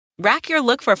Rack your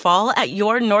look for fall at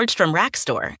your Nordstrom Rack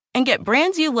store and get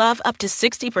brands you love up to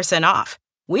 60% off.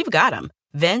 We've got them.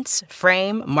 Vince,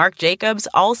 Frame, Marc Jacobs,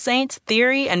 All Saints,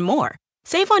 Theory, and more.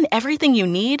 Save on everything you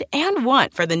need and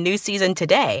want for the new season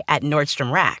today at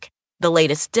Nordstrom Rack. The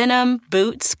latest denim,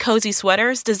 boots, cozy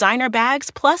sweaters, designer bags,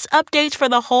 plus updates for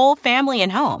the whole family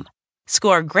and home.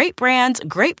 Score great brands,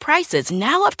 great prices,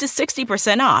 now up to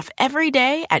 60% off every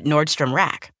day at Nordstrom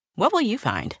Rack. What will you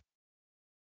find?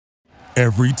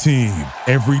 Every team,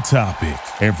 every topic,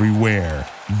 everywhere.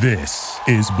 This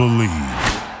is Believe.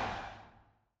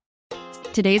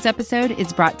 Today's episode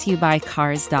is brought to you by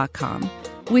Cars.com.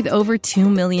 With over 2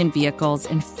 million vehicles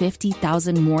and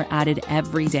 50,000 more added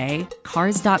every day,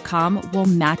 Cars.com will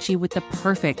match you with the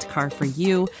perfect car for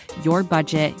you, your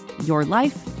budget, your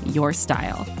life, your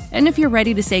style. And if you're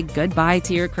ready to say goodbye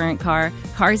to your current car,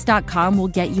 Cars.com will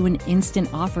get you an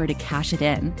instant offer to cash it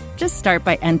in. Just start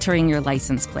by entering your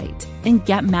license plate and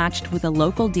get matched with a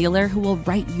local dealer who will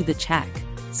write you the check.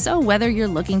 So whether you're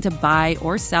looking to buy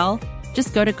or sell,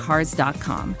 just go to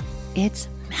Cars.com. It's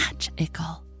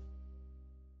magical.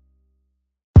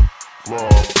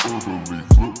 Flyperbole,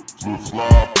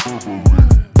 Flyperbole,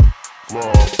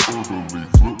 Flyperbole,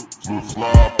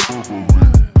 Flyperbole,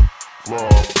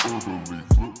 Flyperbole,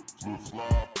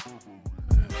 Flyperbole.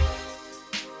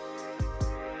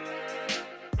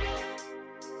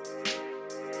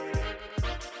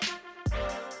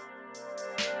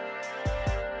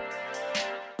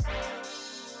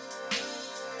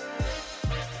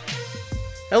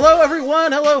 Hello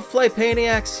everyone, hello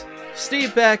Flypaniacs,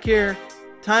 Steve back here.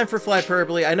 Time for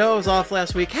Flyperbole. I know I was off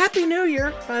last week. Happy New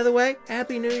Year, by the way.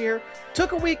 Happy New Year.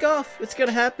 Took a week off. It's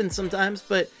gonna happen sometimes,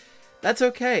 but that's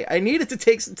okay. I needed to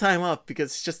take some time off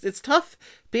because it's tough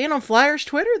being on Flyers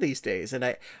Twitter these days, and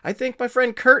I think my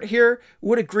friend Kurt here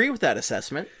would agree with that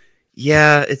assessment.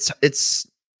 Yeah,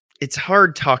 it's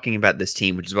hard talking about this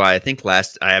team, which is why I think I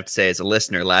have to say as a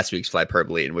listener, last week's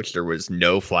Flyperbole, in which there was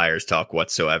no Flyers talk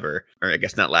whatsoever, or I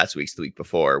guess not last week's, the week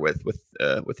before with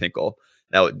Hinkle.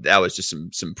 That was just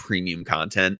some premium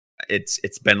content. It's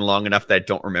been long enough that I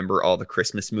don't remember all the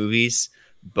Christmas movies,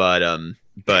 but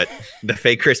the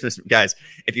fake Christmas guys,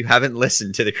 if you haven't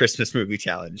listened to the Christmas movie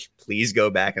challenge, please go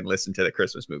back and listen to the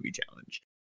Christmas movie challenge.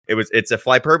 It's a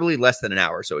Flyperbole less than an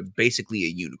hour, so it's basically a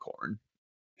unicorn,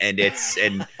 and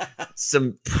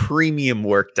some premium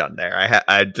work done there.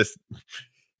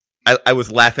 I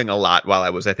was laughing a lot while I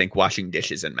was, I think, washing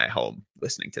dishes in my home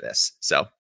listening to this. So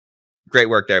great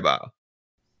work there, Bo.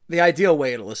 The ideal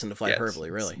way to listen to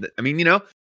Flyperbole, really. I mean,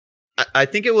 I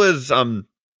think it was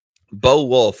Bo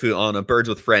Wolf, who on a Birds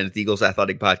with Friends, the Eagles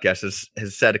Athletic podcast,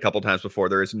 has said a couple times before,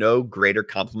 there is no greater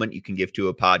compliment you can give to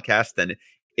a podcast than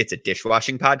it's a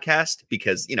dishwashing podcast,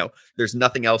 because, there's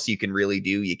nothing else you can really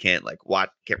do. You can't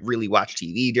really watch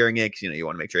TV during it, because, you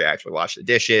want to make sure you actually wash the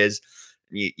dishes.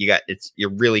 You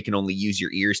really can only use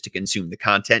your ears to consume the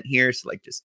content here. So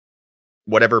just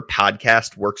whatever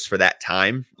podcast works for that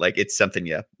time, it's something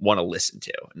you want to listen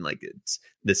to. And I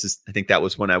think that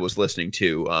was when I was listening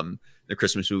to the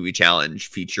Christmas movie challenge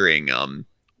featuring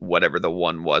whatever the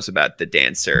one was about the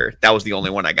dancer. That was the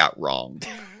only one I got wrong.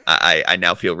 I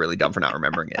now feel really dumb for not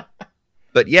remembering it.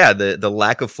 But yeah, the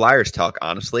lack of Flyers talk,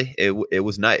 honestly, it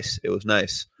was nice. It was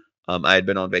nice. I had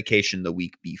been on vacation the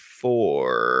week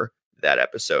before that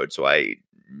episode, so I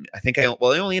think I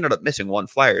only ended up missing one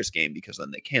Flyers game, because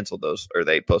then they canceled those, or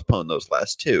they postponed those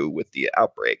last two with the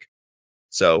outbreak.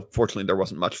 So fortunately, there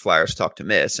wasn't much Flyers talk to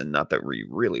miss, and not that we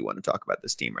really want to talk about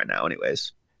this team right now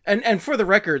anyways. And for the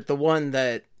record, the one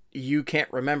that you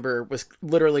can't remember was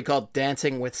literally called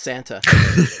Dancing with Santa.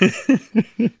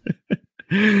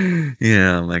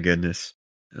 Yeah, my goodness.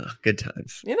 Oh, good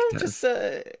times. Just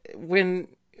when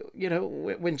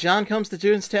John comes to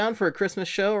Jonestown for a Christmas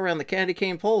show around the candy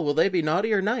cane pole, will they be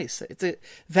naughty or nice? It's a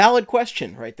valid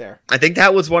question right there. I think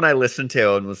that was one I listened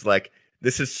to and was like,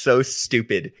 this is so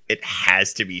stupid. It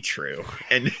has to be true.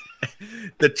 And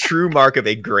the true mark of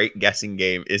a great guessing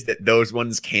game is that those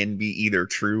ones can be either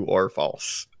true or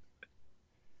false.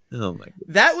 Oh my goodness.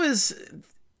 That was,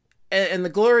 and the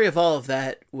glory of all of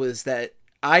that was that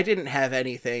I didn't have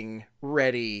anything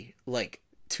ready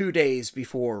 2 days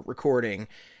before recording,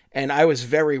 and I was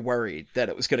very worried that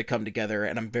it was going to come together,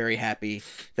 and I'm very happy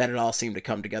that it all seemed to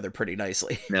come together pretty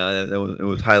nicely. No, it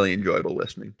was highly enjoyable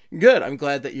listening. Good. I'm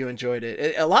glad that you enjoyed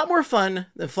it. A lot more fun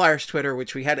than Flyers Twitter,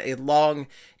 which we had a long,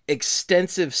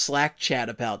 extensive Slack chat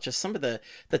about, just some of the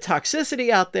toxicity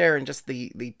out there and just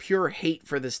the pure hate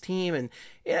for this team. And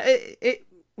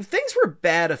things were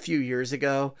bad a few years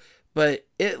ago, but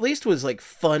it at least was like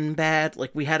fun bad.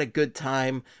 Like we had a good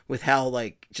time with how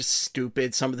like just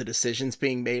stupid some of the decisions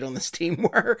being made on this team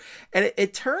were. And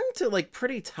it turned to like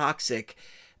pretty toxic,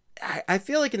 I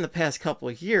feel like, in the past couple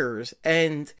of years.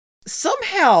 And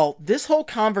somehow this whole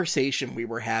conversation we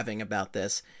were having about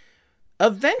this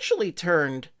eventually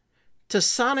turned to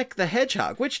Sonic the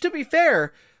Hedgehog, which, to be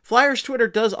fair, Flyers Twitter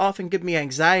does often give me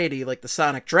anxiety, like the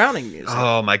Sonic drowning music.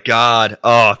 Oh my god!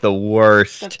 Oh, the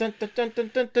worst. Dun, dun,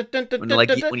 dun,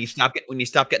 When you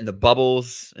stop getting the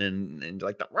bubbles and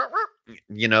like the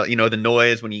the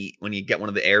noise when you get one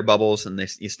of the air bubbles and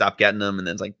you stop getting them, and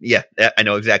then it's like, yeah, I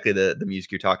know exactly the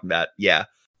music you're talking about. Yeah.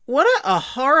 What a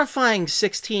horrifying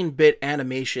 16-bit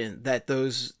animation that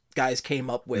those guys came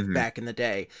up with back in the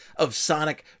day of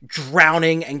Sonic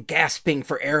drowning and gasping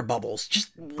for air bubbles.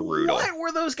 Just brutal. What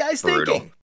were those guys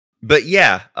thinking? But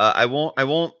yeah, I won't,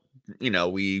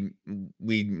 we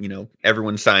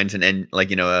everyone signs a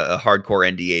hardcore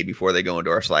NDA before they go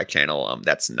into our Slack channel.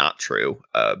 That's not true.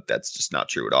 That's just not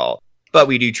true at all. But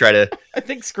we do try to. I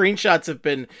think screenshots have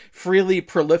been freely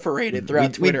proliferated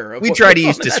throughout Twitter. We try to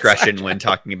use discretion when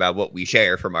talking about what we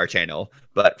share from our channel.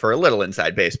 But for a little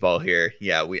inside baseball here,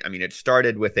 yeah, it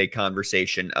started with a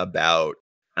conversation about,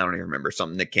 I don't even remember,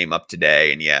 something that came up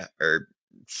today, or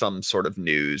some sort of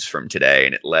news from today,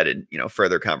 and it led in,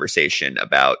 further conversation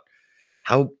about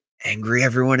how angry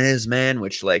everyone is, man.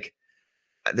 Which, like,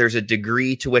 there's a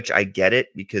degree to which I get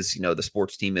it because the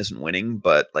sports team isn't winning,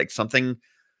 but like something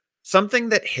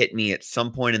that hit me at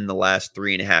some point in the last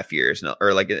 3.5 years,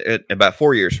 or like about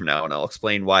 4 years from now, and I'll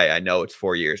explain why I know it's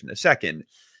 4 years in a second,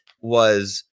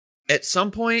 was at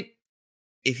some point,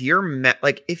 if you're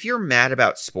mad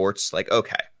about sports, like,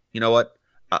 okay, you know what?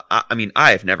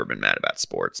 I've never been mad about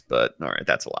sports, but all right,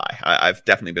 that's a lie. I've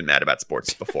definitely been mad about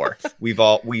sports before. we've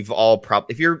all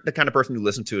probably, if you're the kind of person who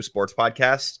listens to a sports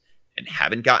podcast and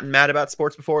haven't gotten mad about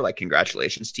sports before, like,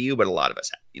 congratulations to you. But a lot of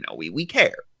us, we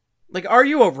care. Like, are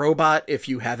you a robot if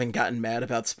you haven't gotten mad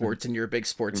about sports and you're a big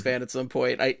sports fan at some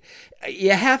point?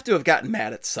 You have to have gotten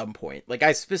mad at some point. Like,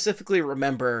 I specifically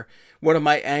remember one of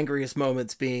my angriest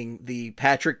moments being the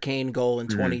Patrick Kane goal in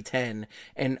 2010,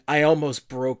 and I almost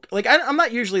broke. Like, I'm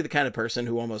not usually the kind of person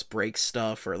who almost breaks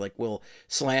stuff or like will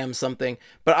slam something,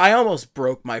 but I almost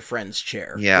broke my friend's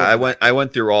chair. Yeah, I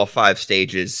went through all 5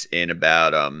 stages in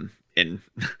about in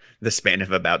the span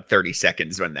of about 30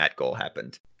 seconds when that goal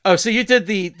happened. Oh, so you did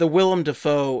the Willem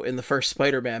Dafoe in the first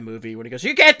Spider-Man movie when he goes,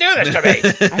 "You can't do this to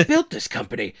me! I built this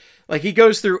company." Like, he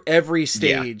goes through every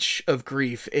stage of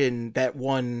grief in that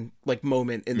one like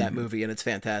moment in that movie, and it's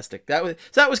fantastic. That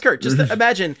was Kurt. Just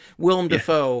imagine Willem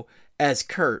Dafoe as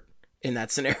Kurt in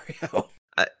that scenario.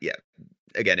 Yeah.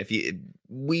 Again,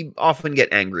 we often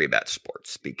get angry about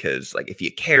sports because, like, if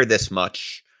you care this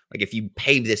much, like if you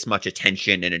pay this much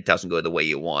attention and it doesn't go the way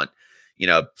you want,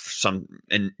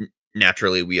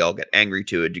 naturally, we all get angry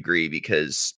to a degree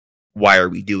because why are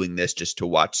we doing this just to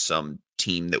watch some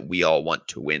team that we all want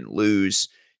to win lose?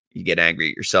 You get angry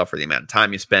at yourself for the amount of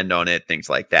time you spend on it, things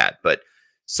like that. But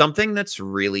something that's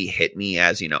really hit me,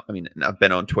 as I've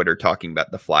been on Twitter talking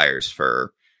about the Flyers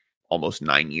for almost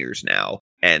 9 years now.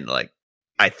 And like,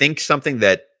 I think something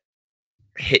that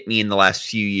hit me in the last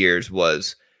few years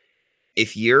was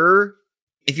if you're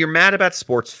mad about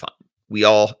sports, fun. We've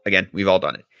all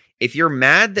done it. If you're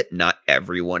mad that not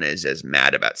everyone is as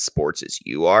mad about sports as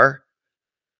you are,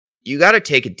 you got to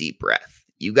take a deep breath.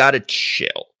 You got to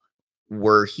chill.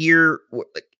 We're here.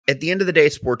 At the end of the day,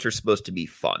 sports are supposed to be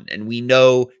fun. And we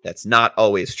know that's not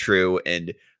always true.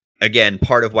 And again,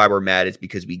 part of why we're mad is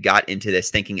because we got into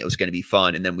this thinking it was going to be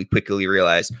fun. And then we quickly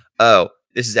realized, oh,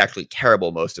 this is actually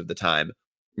terrible most of the time.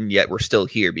 And yet we're still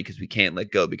here because we can't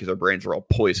let go because our brains are all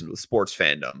poisoned with sports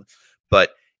fandom.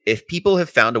 But if people have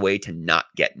found a way to not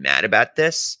get mad about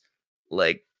this,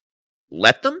 like,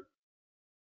 let them.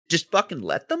 Just fucking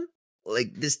let them.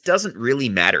 Like, this doesn't really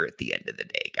matter at the end of the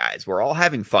day, guys. We're all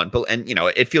having fun. But, and,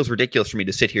 it feels ridiculous for me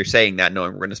to sit here saying that,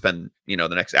 knowing we're going to spend, the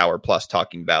next hour plus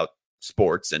talking about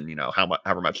sports and,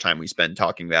 however much time we spend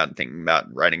talking about and thinking about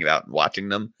and writing about and watching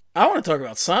them. I want to talk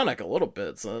about Sonic a little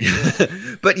bit. So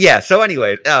But yeah, so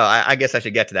anyway, I guess I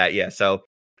should get to that. Yeah, so.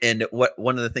 And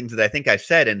one of the things that I think I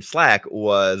said in Slack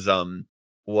was, and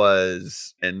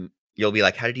you'll be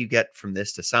like, how did you get from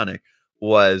this to Sonic?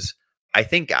 I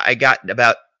think I got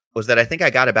about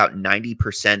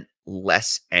 90%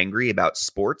 less angry about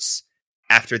sports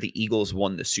after the Eagles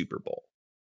won the Super Bowl.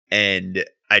 And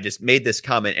I just made this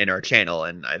comment in our channel,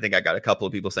 and I think I got a couple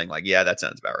of people saying like, yeah, that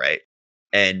sounds about right.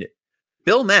 And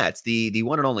Bill Matz, the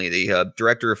one and only, the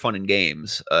director of fun and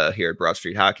games here at Broad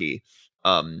Street Hockey,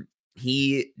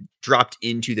 he dropped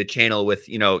into the channel with,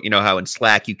 you know how in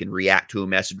Slack you can react to a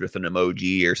message with an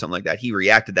emoji or something like that. He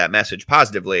reacted that message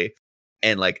positively.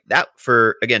 And like that,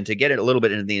 for again, to get it a little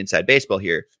bit into the inside baseball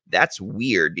here, that's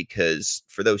weird because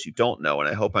for those who don't know, and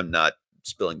I hope I'm not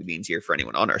spilling the beans here for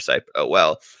anyone on our site,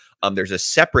 there's a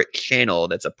separate channel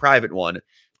that's a private one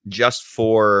just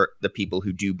for the people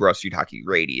who do Broad Street Hockey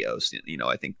radios. You know,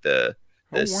 I think the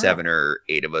 7 or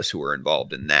 8 of us who are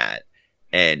involved in that.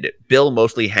 And Bill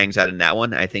mostly hangs out in that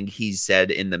one. I think he's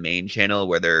said in the main channel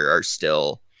where there are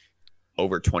still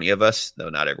over 20 of us, though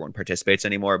not everyone participates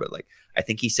anymore. But like, I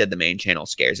think he said the main channel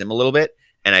scares him a little bit.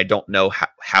 And I don't know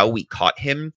how we caught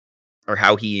him or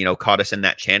how he, caught us in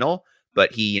that channel.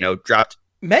 But he, dropped.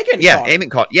 Megan. Yeah, Eamon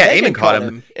caught. Yeah, Eamon caught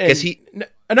him because he. No,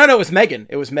 it was Megan.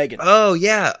 It was Megan. Oh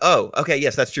yeah. Oh, okay.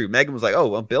 Yes, that's true. Megan was like, "Oh,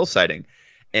 well, Bill sighting,"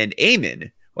 and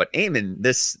Eamon.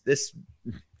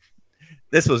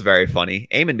 This was very funny.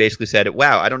 Eamon basically said,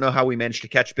 "Wow, I don't know how we managed to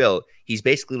catch Bill. He's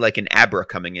basically like an Abra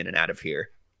coming in and out of here."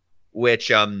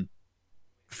 Which,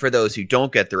 for those who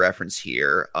don't get the reference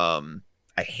here, I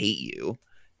hate you.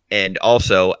 And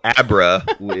also, Abra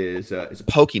is a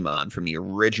Pokemon from the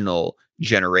original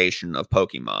generation of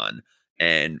Pokemon.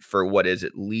 And for what is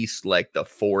at least like the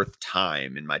 4th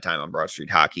time in my time on Broad Street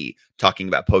Hockey talking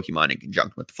about Pokemon in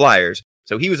conjunction with the Flyers.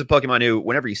 So he was a Pokemon who,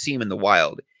 whenever you see him in the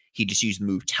wild, he just used the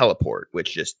move Teleport,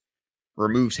 which just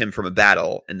removes him from a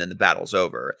battle, and then the battle's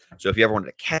over. So if you ever wanted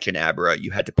to catch an Abra, you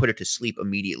had to put it to sleep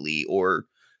immediately or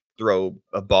throw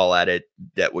a ball at it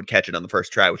that would catch it on the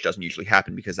first try, which doesn't usually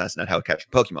happen because that's not how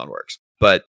catching Pokemon works.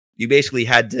 But you basically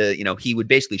had to, he would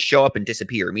basically show up and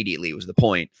disappear immediately was the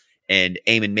point. And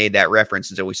Eamon made that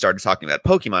reference until we started talking about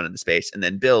Pokemon in the space. And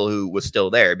then Bill, who was still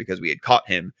there because we had caught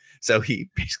him, so he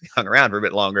basically hung around for a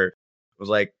bit longer, was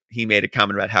like, he made a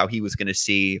comment about how he was going to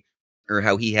see, or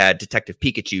how he had Detective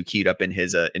Pikachu queued up in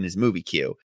his movie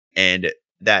queue. And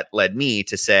that led me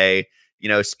to say,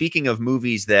 speaking of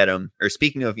movies that, or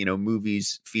speaking of,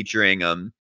 movies featuring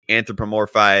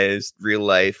anthropomorphized real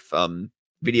life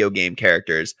video game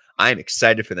characters, I'm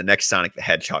excited for the next Sonic the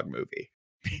Hedgehog movie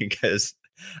because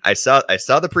I saw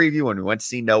the preview when we went to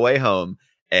see No Way Home,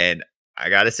 and I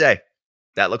gotta say,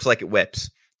 that looks like it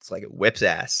whips. It's like it whips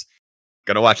ass.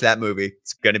 Gonna watch that movie.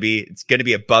 It's gonna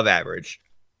be above average.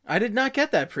 I did not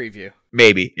get that preview.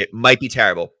 Maybe it might be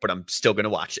terrible, but I'm still gonna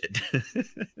watch it.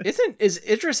 Is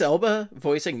Idris Elba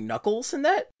voicing Knuckles in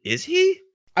that? Is he?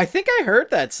 I think I heard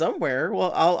that somewhere.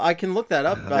 Well, I can look that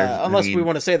up unless we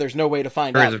want to say there's no way to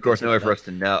find out. There's of course no way for us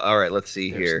to know. All right, let's see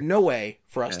here. There's no way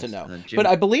for us to know. But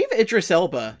I believe Idris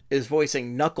Elba is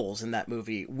voicing Knuckles in that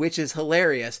movie, which is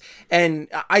hilarious. And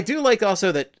I do like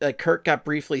also that Kurt got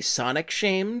briefly Sonic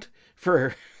shamed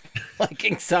for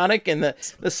liking Sonic in the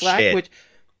Slack, Shit. Which,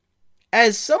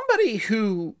 as somebody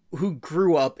who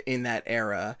grew up in that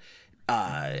era,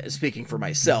 speaking for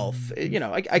myself,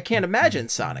 I can't imagine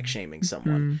Sonic shaming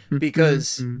someone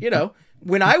because,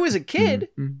 when I was a kid,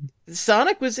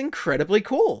 Sonic was incredibly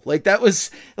cool. Like that was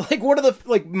like one of the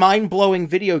like mind-blowing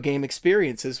video game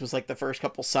experiences was like the first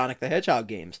couple Sonic the Hedgehog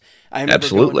games. I remember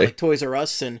going to like Toys R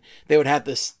Us and they would have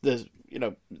the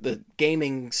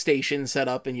gaming station set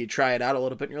up and you try it out a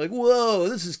little bit and you're like, whoa,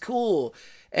 this is cool.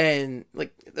 And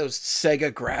like those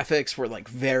Sega graphics were like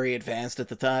very advanced at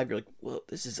the time. You're like, well,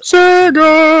 this is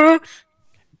Sega. Awesome.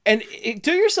 And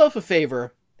do yourself a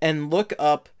favor and look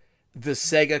up the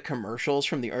Sega commercials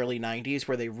from the early 90s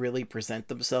where they really present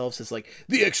themselves as like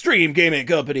the Extreme Gaming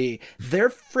Company. They're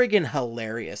friggin'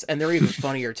 hilarious. And they're even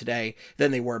funnier today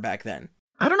than they were back then.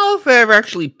 I don't know if I ever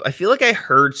actually, I feel like I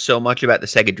heard so much about the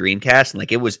Sega Dreamcast and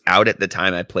like it was out at the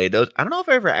time I played those. I don't know if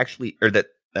I ever actually, or that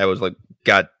I was like,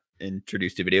 got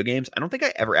introduced to video games. I don't think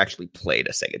I ever actually played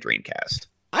a Sega Dreamcast.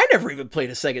 I never even played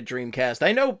a Sega Dreamcast.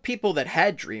 I know people that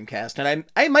had Dreamcast, and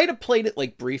I might have played it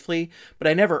like briefly, but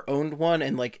I never owned one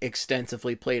and like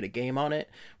extensively played a game on it,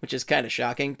 which is kind of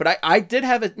shocking. But I did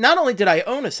have it. Not only did I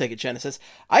own a Sega Genesis,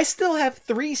 I still have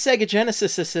 3 Sega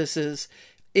Genesises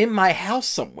in my house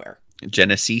somewhere.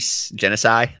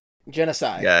 Genocide.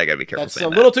 Yeah, I gotta be careful. That's a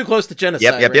little too close to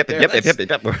genocide.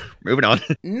 Yep. We're moving on.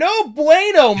 No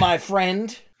bueno, my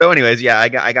friend. So, anyways, yeah, I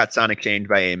got Sonic changed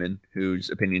by Eamon, whose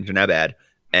opinions are now bad,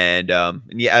 and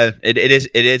yeah, it is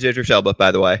Idris Elba,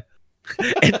 by the way.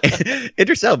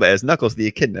 Idris Elba as Knuckles the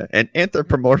Echidna, an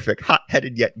anthropomorphic,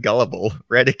 hot-headed yet gullible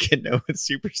red echidna with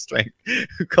super strength,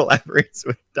 who collaborates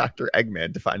with Dr.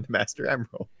 Eggman to find the Master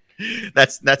Emerald.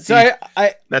 That's the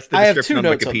description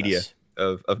on Wikipedia.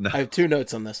 Of I have 2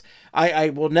 notes on this.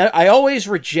 I always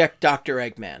reject Dr.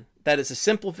 Eggman. That is a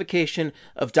simplification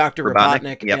of Dr.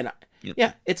 Robotnik. Yep. And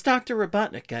yeah, it's Dr.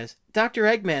 Robotnik, guys. Dr.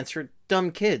 Eggman's for dumb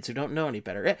kids who don't know any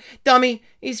better. Dummy,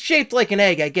 he's shaped like an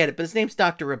egg, I get it, but his name's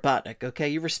Dr. Robotnik, okay?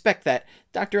 You respect that.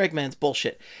 Dr. Eggman's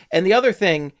bullshit. And the other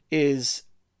thing is,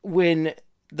 when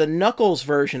the Knuckles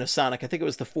version of Sonic, I think it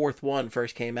was the fourth one,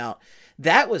 first came out,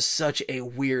 that was such a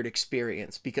weird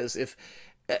experience, because if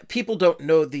people don't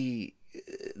know the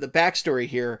backstory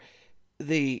here,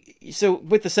 so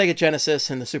with the Sega Genesis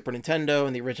and the Super Nintendo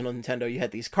and the original Nintendo, you had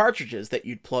these cartridges that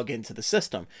you'd plug into the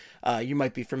system. You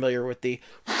might be familiar with the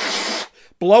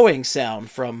blowing sound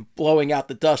from blowing out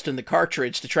the dust in the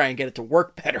cartridge to try and get it to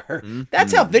work better. Mm-hmm.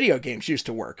 That's how video games used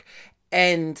to work.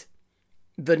 And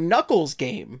the Knuckles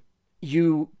game,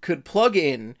 you could plug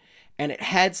in, and it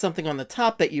had something on the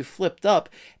top that you flipped up,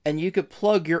 and you could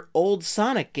plug your old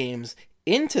Sonic games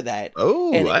into that.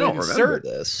 Oh, I don't remember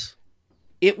this.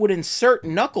 It would insert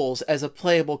Knuckles as a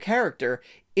playable character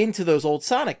into those old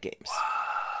Sonic games. Wow.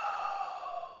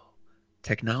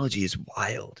 Technology is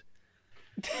wild.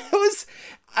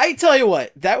 I tell you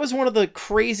what, that was one of the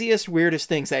craziest, weirdest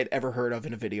things I'd ever heard of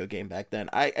in a video game back then.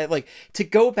 I like to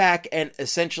go back and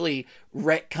essentially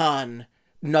retcon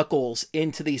Knuckles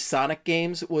into these Sonic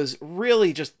games was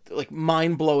really just like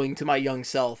mind-blowing to my young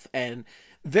self, and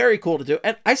very cool to do.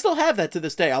 And I still have that to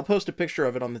this day. I'll post a picture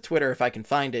of it on the Twitter if I can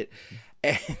find it.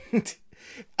 And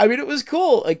I mean, it was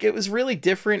cool. Like, it was really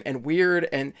different and weird.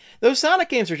 And those Sonic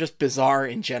games are just bizarre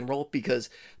in general,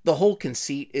 because the whole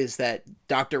conceit is that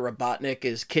Dr. Robotnik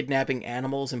is kidnapping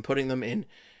animals and putting them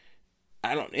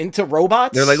into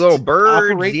robots. They're like little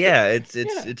birds. Yeah,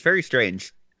 it's very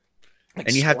strange. Like,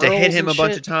 and you have to hit him a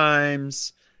bunch of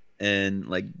times, and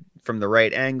like from the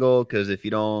right angle, because if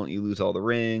you don't, you lose all the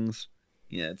rings.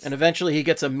 Yeah, and eventually he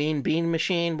gets a mean bean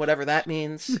machine, whatever that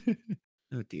means.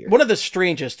 Oh dear. One of the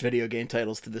strangest video game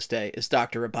titles to this day is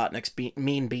Dr. Robotnik's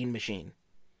Mean Bean Machine.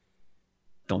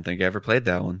 Don't think I ever played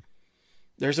that one.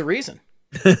 There's a reason.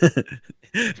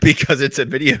 Because it's a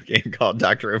video game called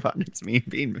Dr. Robotnik's Mean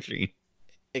Bean Machine.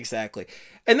 Exactly.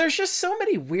 And there's just so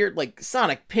many weird, like,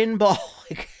 Sonic Pinball.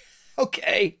 Like,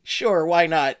 okay, sure, why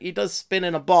not? He does spin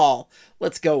in a ball.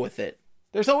 Let's go with it.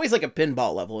 There's always like a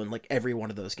pinball level in like every one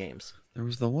of those games. There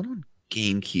was the one on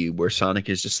GameCube where Sonic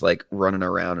is just like running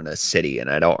around in a city, and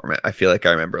I don't remember. I feel like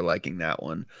I remember liking that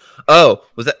one. Oh,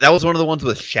 that was one of the ones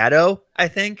with Shadow, I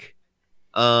think.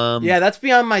 Yeah, that's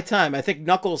beyond my time. I think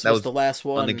Knuckles was the last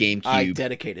one on the GameCube I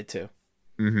dedicated to.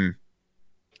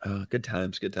 Mm-hmm. Good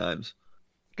times. Good times.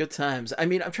 I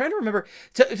mean, I'm trying to remember.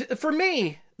 For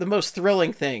me, the most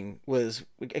thrilling thing was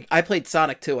I played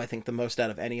Sonic 2, I think, the most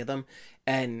out of any of them.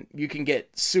 And you can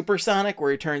get Super Sonic,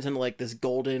 where he turns into like this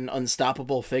golden,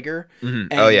 unstoppable figure. Mm-hmm.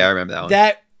 Oh, yeah, I remember that one.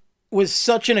 That was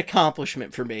such an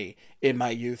accomplishment for me in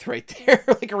my youth right there.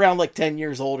 Like around like 10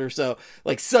 years old or so.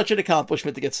 Like such an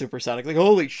accomplishment to get Super Sonic. Like,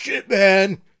 holy shit,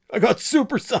 man. I got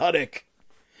Super Sonic.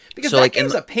 Because that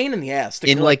game's a pain in the ass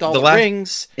to collect all the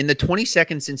rings. In the 20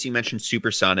 seconds since you mentioned Super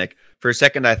Sonic, for a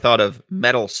second I thought of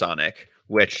Metal Sonic,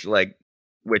 which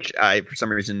I, for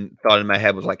some reason, thought in my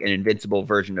head was like an invincible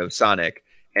version of Sonic.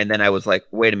 And then I was like,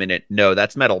 wait a minute, no,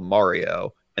 that's Metal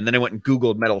Mario. And then I went and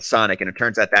Googled Metal Sonic, and it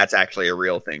turns out that's actually a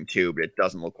real thing too, but it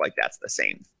doesn't look like that's the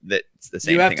same. That's the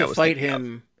same. You have thing to fight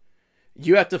him.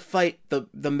 You have to fight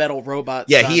the metal robot.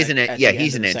 Yeah, Sonic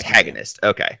he's an antagonist.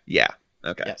 Okay, yeah.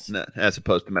 Okay. Yes. No, as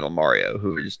opposed to Metal Mario,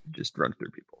 who just runs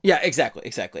through people. Yeah,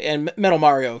 exactly. And Metal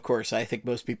Mario, of course, I think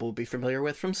most people will be familiar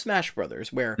with from Smash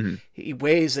Brothers, where he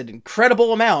weighs an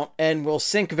incredible amount and will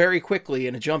sink very quickly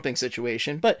in a jumping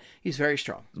situation, but he's very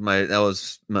strong. That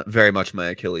was very much my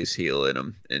Achilles heel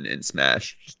in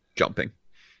Smash, just jumping.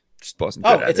 Just wasn't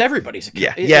good at it's everybody's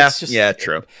Achilles. Yeah,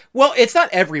 true. Well, it's not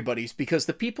everybody's, because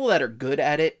the people that are good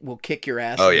at it will kick your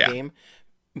ass in the game.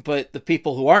 But the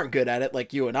people who aren't good at it,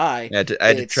 like you and I had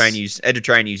to try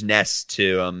and use Ness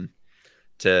to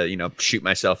shoot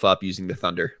myself up using the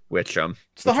thunder, which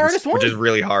it's the hardest one, which is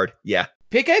really hard. Yeah,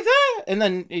 pick that, and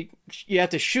then you have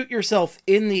to shoot yourself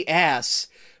in the ass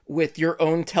with your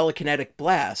own telekinetic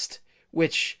blast.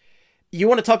 Which, you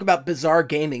want to talk about bizarre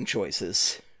gaming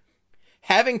choices?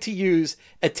 Having to use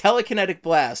a telekinetic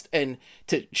blast and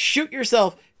to shoot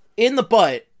yourself in the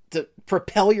butt to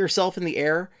propel yourself in the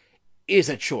air is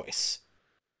a choice.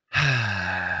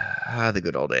 The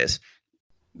good old days.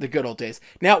 The good old days.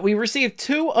 Now, we received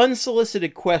 2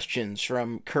 unsolicited questions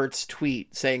from Kurt's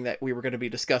tweet saying that we were going to be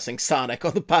discussing Sonic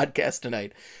on the podcast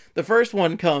tonight. The first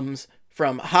one comes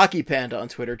from Hockey Panda on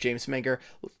Twitter, James Menger,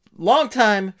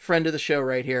 longtime friend of the show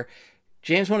right here.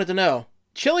 James wanted to know,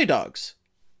 chili dogs,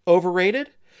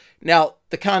 overrated? Now,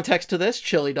 the context to this,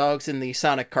 chili dogs in the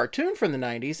Sonic cartoon from the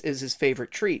 90s is his favorite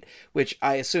treat, which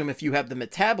I assume if you have the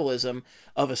metabolism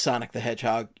of a Sonic the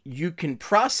Hedgehog, you can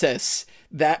process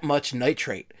that much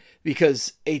nitrate.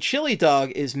 because a chili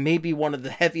dog is maybe one of the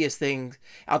heaviest things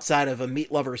outside of a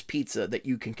meat lover's pizza that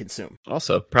you can consume.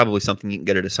 Also, probably something you can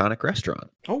get at a Sonic restaurant.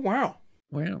 Oh, wow.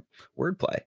 Wow,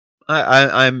 wordplay.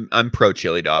 I'm pro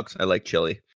chili dogs. I like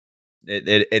chili.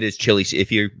 It is chili.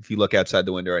 If you look outside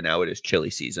the window right now, it is chili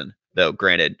season. Though,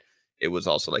 granted, it was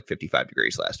also like 55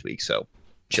 degrees last week, so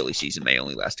chili season may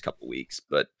only last a couple weeks,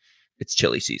 but it's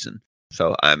chili season.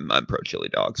 So I'm pro chili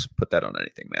dogs. Put that on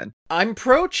anything, man. I'm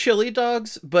pro chili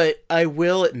dogs, but I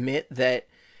will admit that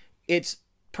it's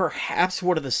perhaps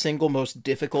one of the single most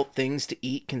difficult things to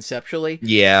eat conceptually.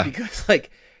 Yeah. Because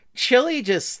like chili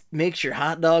just makes your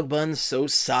hot dog buns so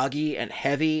soggy and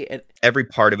heavy, and every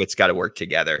part of it's got to work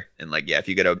together. And like, yeah, if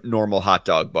you get a normal hot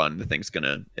dog bun, the thing's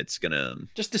it's gonna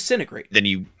just disintegrate. Then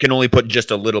you can only put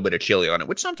just a little bit of chili on it,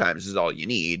 which sometimes is all you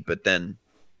need. But then,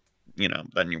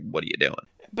 what are you doing?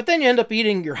 But then you end up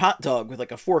eating your hot dog with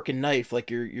like a fork and knife,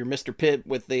 like your Mr. Pitt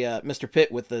with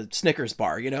the Snickers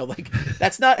bar. Like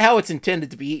that's not how it's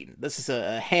intended to be eaten. This is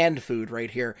a hand food right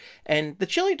here, and the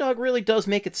chili dog really does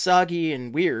make it soggy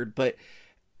and weird, but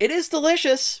it is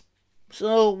delicious.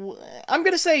 So I'm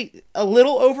gonna say a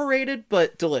little overrated,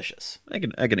 but delicious. I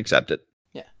can accept it.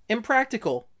 Yeah,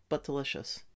 impractical but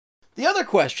delicious. The other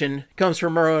question comes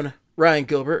from our own Ryan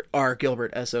Gilbert, R.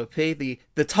 Gilbert SOP, the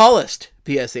tallest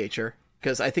PSHer.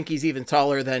 Because I think he's even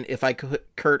taller than if I could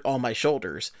Kurt all my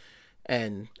shoulders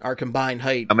and our combined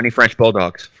height. How many French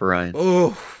Bulldogs for Ryan?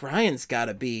 Oh, Ryan's got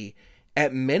to be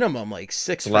at minimum like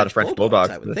six. A lot of French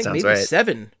Bulldogs. I would think maybe right.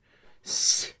 Seven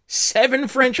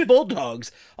French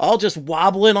Bulldogs, all just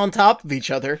wobbling on top of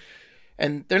each other.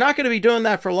 And they're not going to be doing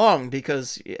that for long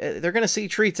because they're going to see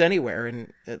treats anywhere,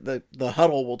 and the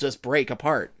huddle will just break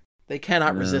apart. They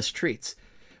cannot resist treats.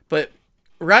 But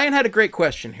Ryan had a great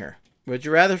question here. Would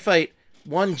you rather fight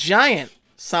one giant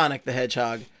Sonic the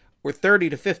Hedgehog or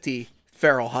 30 to 50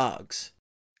 feral hogs?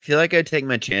 I feel like I'd take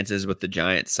my chances with the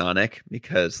giant Sonic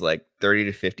because like 30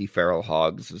 to 50 feral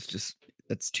hogs is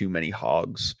that's too many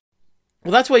hogs.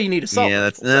 Well, that's why you need a assault. Yeah,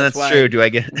 that's true. Do I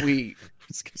get?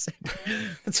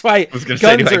 That's why guns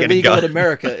are legal in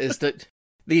America. Is that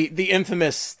the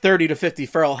infamous 30 to 50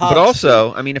 feral hogs? But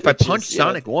also, I mean, if I punch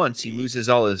Sonic once, he loses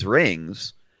all his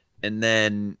rings, and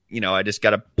then I just got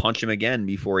to punch him again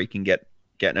before he can get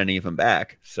any of them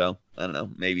back. So I don't know.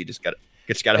 Maybe you just got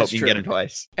to hope you can get him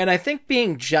twice. And I think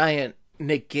being giant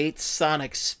negates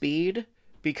Sonic's speed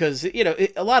because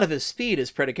a lot of his speed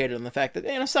is predicated on the fact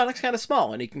that Sonic's kind of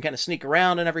small and he can kind of sneak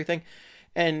around and everything.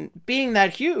 And being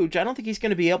that huge, I don't think he's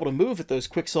going to be able to move at those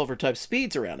Quicksilver type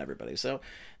speeds around everybody. So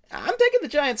I'm taking the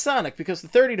giant Sonic because the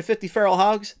 30 to 50 feral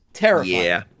hogs, terrifying.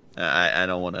 Yeah, I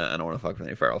don't want to fuck with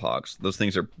any feral hogs. Those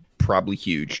things are probably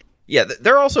huge. Yeah,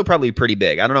 they're also probably pretty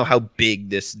big. I don't know how big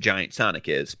this giant Sonic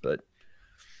is, but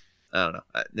I don't know.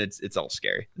 It's all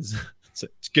scary. It's a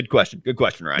good question. Good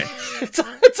question, Ryan. it's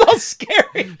all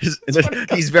scary.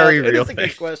 These very real things. It's a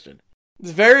good question.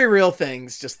 It's very real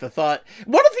things. Just the thought.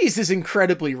 One of these is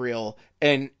incredibly real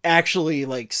and actually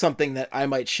like something that I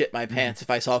might shit my pants if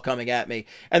I saw coming at me.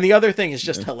 And the other thing is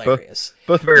just hilarious.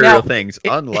 Both very real things.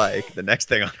 Unlike the next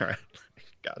thing on our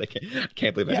God, I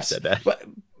can't believe I just said that.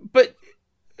 But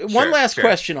one last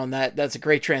question on that. That's a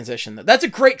great transition. That's a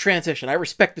great transition. I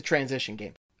respect the transition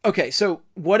game. Okay, so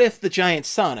what if the giant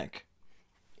Sonic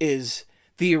is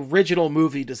the original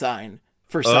movie design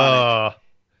for Sonic?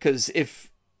 Because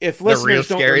if listeners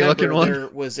don't remember, there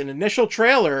was an initial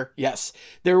trailer. Yes,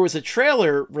 there was a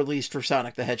trailer released for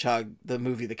Sonic the Hedgehog, the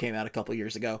movie that came out a couple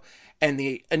years ago. And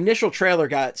the initial trailer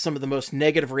got some of the most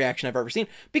negative reaction I've ever seen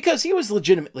because he was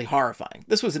legitimately horrifying.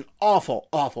 This was an awful,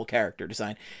 awful character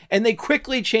design. And they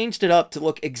quickly changed it up to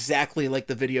look exactly like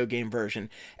the video game version.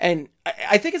 And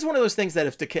I think it's one of those things that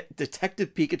if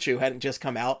Detective Pikachu hadn't just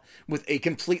come out with a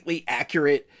completely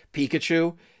accurate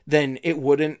Pikachu, then it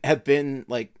wouldn't have been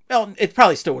like, well, it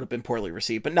probably still would have been poorly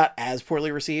received, but not as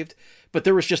poorly received. But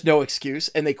there was just no excuse.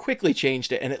 And they quickly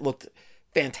changed it and it looked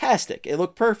fantastic. It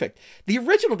looked perfect. The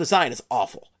original design is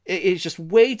awful. It's just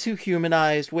way too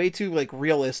humanized, way too like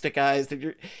realisticized. That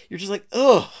you're just like,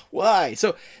 ugh, why?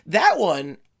 So that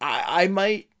one, I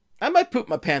might poop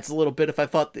my pants a little bit if I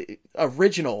thought the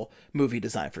original movie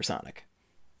design for Sonic.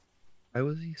 Why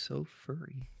was he so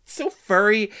furry? So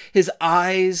furry. His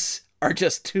eyes are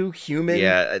just too human.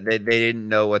 Yeah, they didn't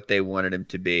know what they wanted him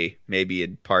to be. Maybe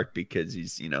in part because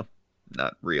he's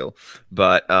not real,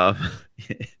 but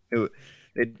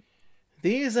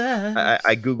these eyes.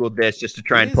 I googled this just to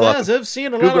try and pull up. I've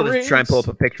seen a lot of rings. Try and pull up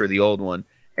a picture of the old one,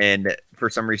 and for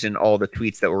some reason, all the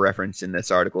tweets that were referenced in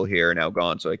this article here are now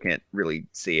gone, so I can't really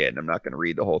see it. And I'm not going to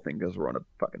read the whole thing because we're on a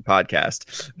fucking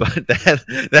podcast. But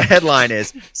the headline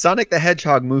is Sonic the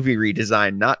Hedgehog movie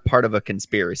redesign, not part of a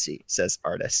conspiracy, says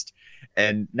artist.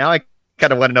 And now I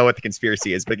kind of want to know what the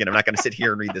conspiracy is. But again, I'm not going to sit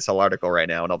here and read this whole article right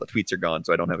now, and all the tweets are gone,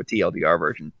 so I don't have a TLDR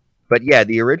version. But yeah,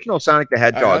 the original Sonic the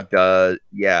Hedgehog,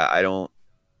 I don't.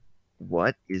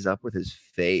 What is up with his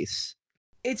face?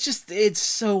 It's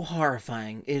so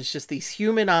horrifying. It's just these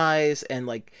human eyes, and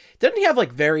like, doesn't he have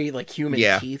like very like human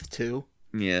teeth too?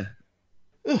 Yeah.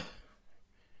 Ugh.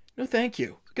 No, thank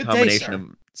you. Good Combination day, sir.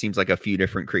 of seems like a few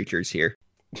different creatures here.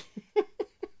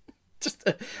 Just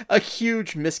a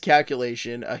huge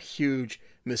miscalculation, a huge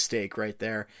mistake right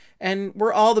there, and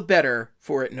we're all the better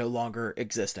for it no longer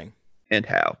existing. And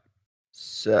how?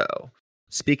 So,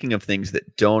 speaking of things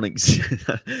that don't exist,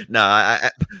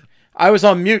 I was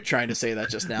on mute trying to say that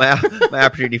just now. my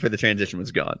opportunity for the transition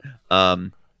was gone.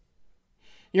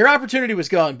 Your opportunity was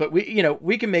gone, but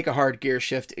we can make a hard gear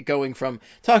shift going from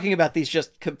talking about these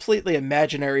just completely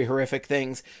imaginary, horrific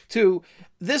things to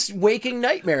this waking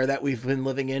nightmare that we've been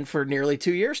living in for nearly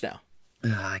 2 years now.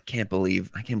 I can't believe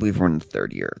we're in the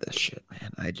third year of this shit,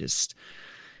 man.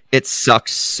 It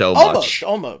sucks so much.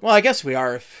 Almost. Well, I guess we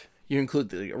are if you include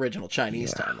the original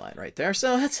Chinese timeline right there.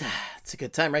 So that's a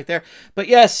good time right there. But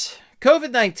yes,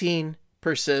 COVID-19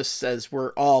 persists, as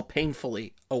we're all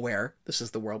painfully aware. This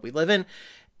is the world we live in.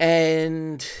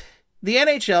 And the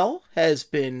NHL has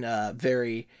been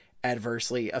very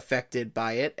adversely affected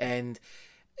by it. And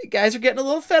guys are getting a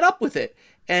little fed up with it.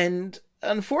 And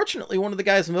unfortunately, one of the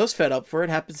guys most fed up for it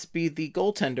happens to be the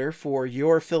goaltender for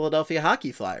your Philadelphia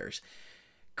Hockey Flyers.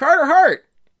 Carter Hart,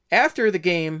 after the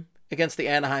game against the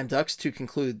Anaheim Ducks to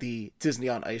conclude the Disney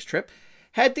on Ice trip,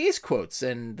 had these quotes,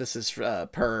 and this is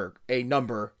per a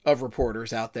number of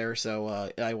reporters out there,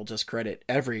 so I will just credit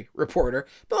every reporter,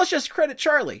 but let's just credit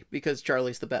Charlie, because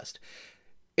Charlie's the best.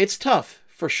 It's tough,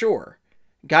 for sure.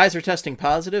 Guys are testing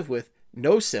positive with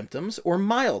no symptoms or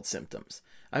mild symptoms.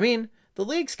 I mean, the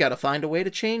league's got to find a way to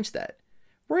change that.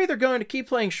 We're either going to keep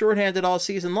playing shorthanded all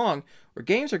season long, or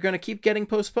games are going to keep getting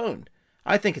postponed.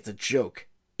 I think it's a joke.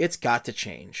 It's got to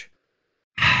change.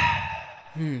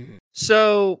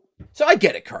 So I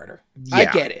get it, Carter. Yeah. I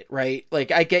get it, right?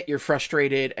 Like, I get you're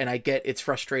frustrated, and I get it's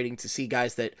frustrating to see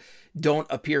guys that don't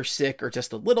appear sick or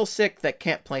just a little sick that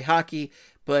can't play hockey,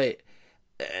 but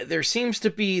there seems to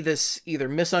be this either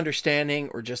misunderstanding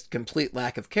or just complete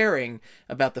lack of caring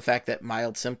about the fact that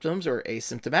mild symptoms or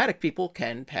asymptomatic people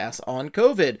can pass on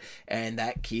COVID, and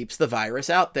that keeps the virus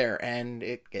out there, and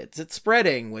it gets it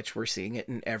spreading, which we're seeing it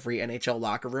in every NHL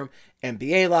locker room,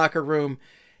 NBA locker room,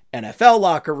 NFL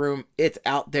locker room. It's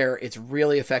out there. It's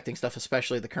really affecting stuff,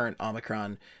 especially the current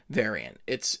Omicron variant.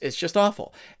 It's just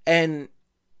awful. And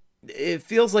it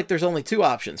feels like there's only two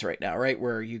options right now, right?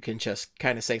 Where you can just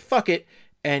kind of say, fuck it,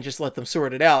 and just let them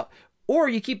sort it out. Or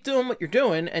you keep doing what you're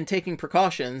doing and taking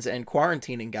precautions and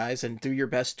quarantining guys and do your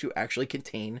best to actually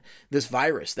contain this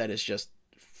virus that is just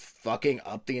fucking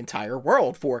up the entire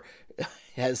world for,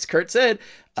 as Kurt said,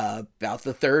 about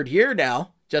the third year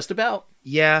now, just about.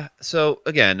 Yeah. So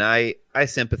again, I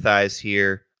sympathize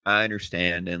here. I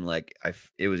understand. And like,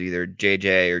 it was either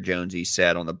JJ or Jonesy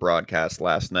said on the broadcast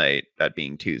last night, that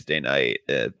being Tuesday night,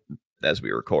 as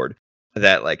we record,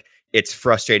 that like, it's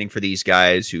frustrating for these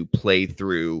guys who play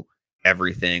through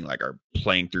everything, like are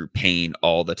playing through pain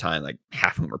all the time. Like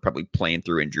half of them are probably playing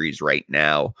through injuries right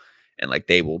now. And like,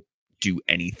 they will do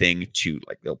anything to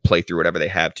like, they'll play through whatever they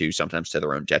have to, sometimes to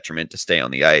their own detriment, to stay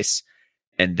on the ice.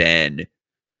 And then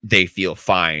they feel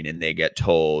fine and they get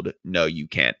told, no, you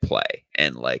can't play.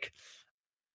 And like,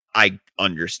 I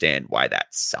understand why that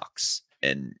sucks.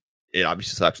 And it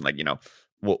obviously sucks. And like, you know,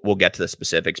 we'll get to the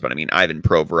specifics, but I mean, Ivan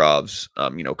Provorov's,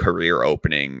 career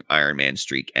opening Ironman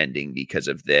streak ending because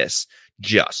of this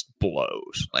just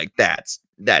blows. Like that's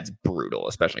brutal,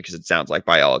 especially because it sounds like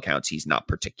by all accounts, he's not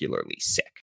particularly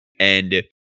sick. And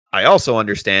I also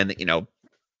understand that, you know,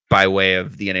 by way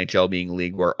of the NHL being a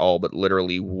league where all but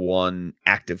literally one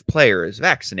active player is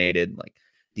vaccinated, like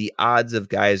the odds of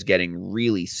guys getting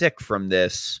really sick from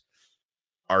this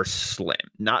are slim.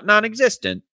 Not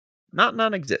non-existent,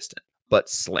 but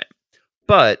slim.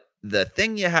 But the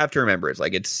thing you have to remember is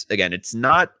like, it's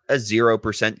not a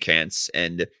 0% chance.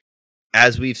 And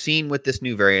as we've seen with this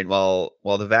new variant, while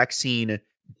the vaccine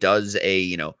does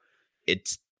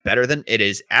it's better than, it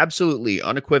is absolutely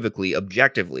unequivocally,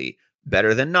 objectively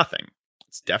better than nothing.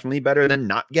 It's definitely better than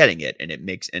not getting it.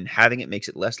 And having it makes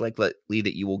it less likely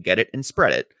that you will get it and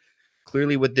spread it.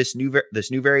 Clearly with this new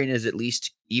variant is, at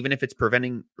least, even if it's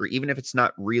preventing, or even if it's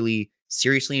not really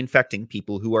seriously infecting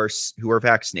people who are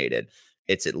vaccinated,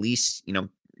 it's at least,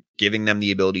 giving them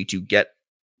the ability to get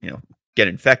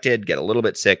infected, get a little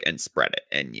bit sick and spread it.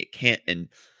 And you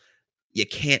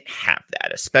can't have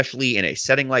that, especially in a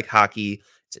setting like hockey.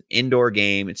 It's an indoor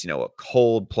game. It's, a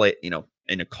cold play, in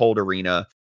a cold arena.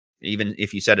 Even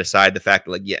if you set aside the fact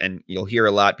like, yeah, and you'll hear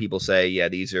a lot people say, yeah,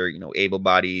 these are,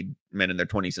 able-bodied men in their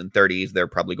 20s and 30s. They're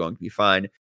probably going to be fine.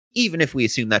 Even if we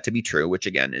assume that to be true, which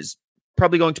again is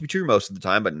probably going to be true most of the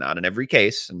time, but not in every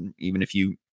case. And even if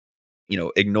you,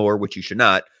 ignore, which you should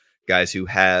not, guys who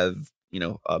have,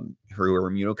 who are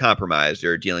immunocompromised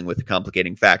or dealing with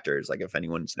complicating factors, like if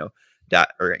anyone's,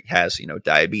 or has,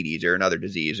 diabetes or another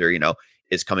disease or,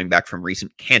 is coming back from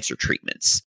recent cancer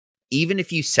treatments. Even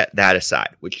if you set that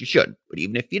aside, which you shouldn't, but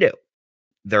even if you do,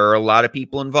 there are a lot of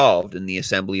people involved in the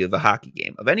assembly of a hockey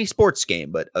game, of any sports game,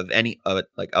 but of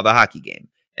a hockey game.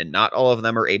 And not all of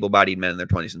them are able-bodied men in their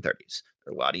 20s and 30s.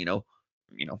 There are a lot of,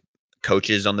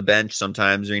 coaches on the bench,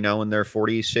 sometimes, in their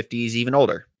 40s, 50s, even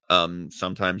older.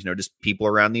 Sometimes, just people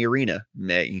around the arena,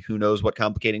 who knows what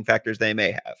complicating factors they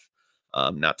may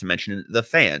have. Not to mention the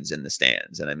fans in the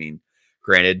stands. And I mean,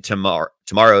 granted,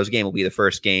 tomorrow's game will be the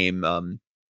first game,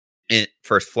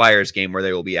 first Flyers game where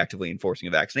they will be actively enforcing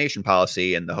a vaccination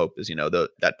policy. And the hope is,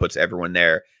 that puts everyone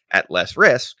there at less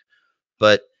risk,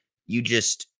 but you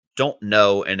just don't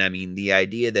know. And I mean, the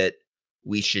idea that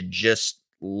we should just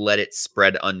let it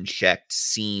spread unchecked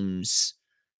seems,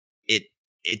 it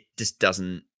just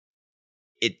doesn't,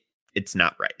 it's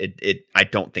not right. I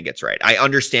don't think it's right. I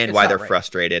understand why they're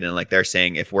frustrated. And like, they're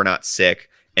saying, if we're not sick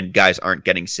and guys aren't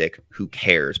getting sick, who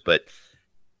cares? But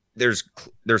there's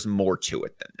more to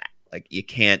it than that. Like, you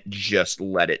can't just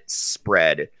let it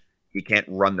spread. You can't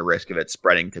run the risk of it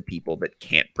spreading to people that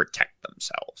can't protect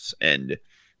themselves. And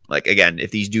like, again,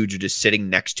 if these dudes are just sitting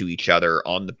next to each other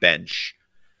on the bench,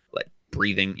 like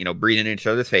breathing in each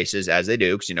other's faces as they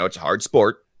do, because, it's a hard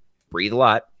sport, breathe a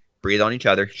lot, breathe on each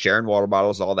other, sharing water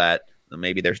bottles, all that.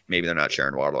 Maybe they're not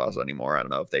sharing water bottles anymore. I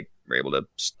don't know if they were able to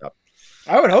stop.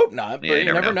 I would hope not, but you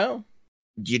never know.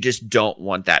 You just don't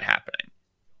want that happening.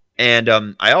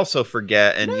 And I also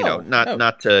forget, and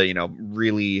not to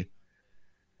really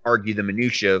argue the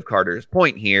minutia of Carter's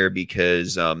point here,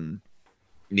 because I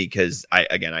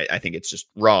think it's just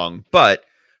wrong. But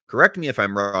correct me if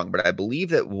I'm wrong, but I believe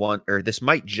that this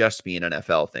might just be an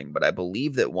NFL thing, but I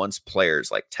believe that once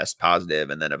players like test positive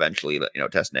and then eventually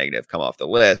test negative, come off the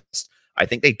list, I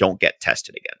think they don't get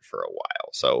tested again for a while.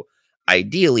 So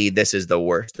ideally, this is the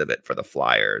worst of it for the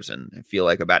Flyers, and I feel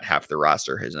like about half the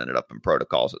roster has ended up in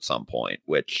protocols at some point,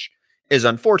 which is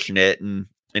unfortunate. And,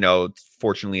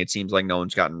 fortunately, it seems like no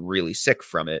one's gotten really sick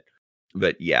from it.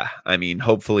 But yeah, I mean,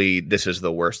 hopefully this is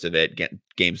the worst of it.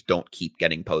 Games don't keep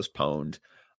getting postponed.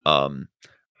 I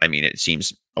mean, it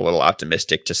seems a little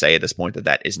optimistic to say at this point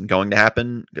that isn't going to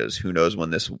happen, because who knows when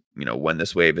this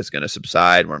wave is going to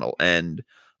subside, when it'll end.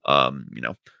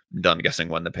 Done guessing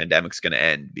when the pandemic's going to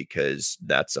end, because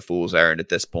that's a fool's errand at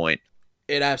this point.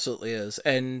 It absolutely is.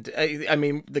 And I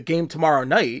mean, the game tomorrow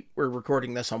night, we're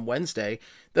recording this on Wednesday,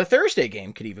 the Thursday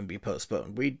game could even be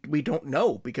postponed. We don't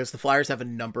know, because the Flyers have a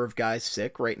number of guys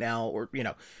sick right now, or,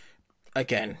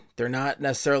 again, they're not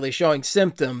necessarily showing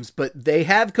symptoms, but they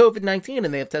have COVID-19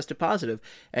 and they have tested positive.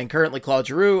 And currently Claude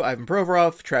Giroux, Ivan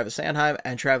Provorov, Travis Sanheim,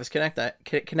 and Travis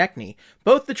Konechny,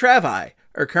 both the Travi,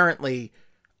 are currently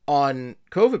on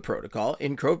COVID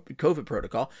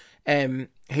protocol, and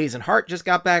Hazen Hart just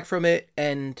got back from it.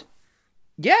 And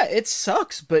yeah, it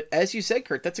sucks. But as you said,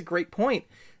 Kurt, that's a great point.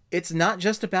 It's not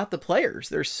just about the players.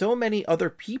 There's so many other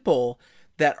people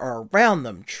that are around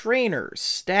them, trainers,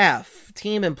 staff,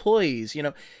 team employees,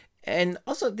 and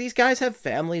also these guys have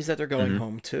families that they're going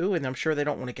home to, and I'm sure they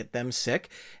don't want to get them sick.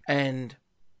 And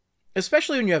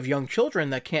especially when you have young children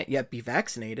that can't yet be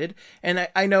vaccinated. And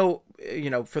I know,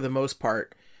 for the most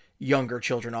part, younger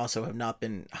children also have not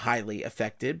been highly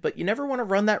affected, but you never want to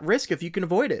run that risk if you can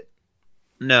avoid it.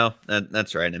 No,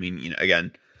 that's right. I mean,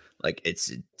 again, like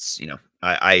it's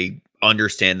I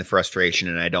understand the frustration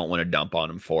and I don't want to dump on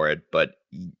them for it, but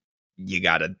you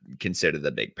got to consider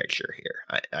the big picture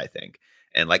here, I think.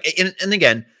 And like, and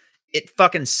again, it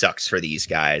fucking sucks for these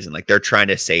guys. And like, they're trying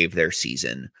to save their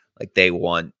season. Like they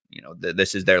want,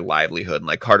 this is their livelihood. And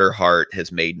like Carter Hart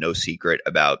has made no secret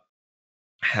about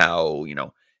how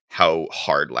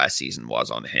hard last season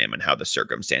was on him and how the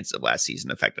circumstances of last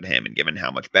season affected him. And given how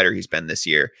much better he's been this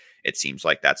year, it seems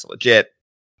like that's legit.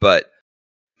 But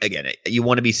again, you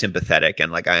want to be sympathetic.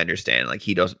 And like, I understand, like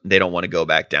they don't want to go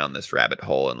back down this rabbit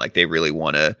hole. And like, they really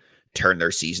want to turn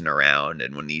their season around.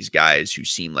 And when these guys who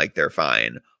seem like they're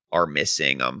fine are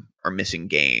missing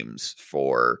games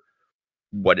for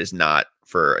what is not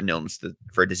for an illness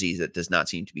for a disease that does not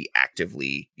seem to be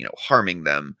actively, harming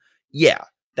them. Yeah,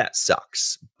 that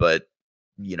sucks. But,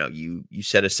 you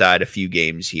set aside a few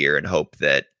games here and hope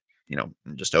that,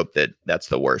 just hope that that's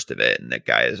the worst of it and that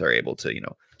guys are able to,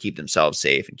 keep themselves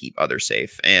safe and keep others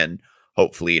safe. And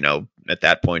hopefully, at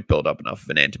that point, build up enough of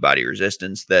an antibody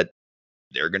resistance that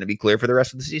they're going to be clear for the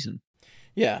rest of the season.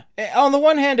 Yeah. On the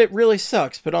one hand, it really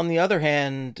sucks. But on the other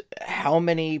hand, how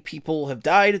many people have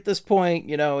died at this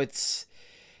point? It's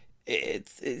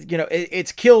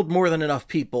killed more than enough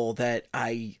people that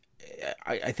I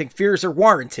think fears are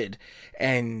warranted,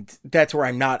 and that's where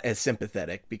I'm not as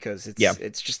sympathetic, because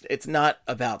it's not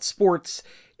about sports.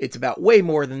 It's about way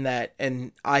more than that.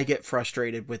 And I get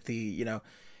frustrated with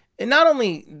and not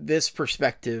only this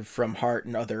perspective from Hart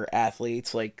and other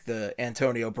athletes like the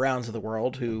Antonio Browns of the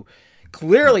world, who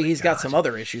clearly he's got some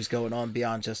other issues going on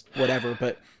beyond just whatever,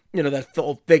 but that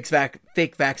whole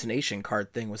fake vaccination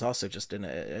card thing was also just an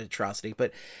atrocity.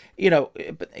 But,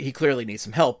 but he clearly needs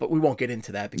some help, but we won't get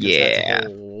into that because that's a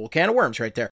whole can of worms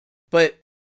right there. But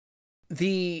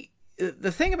the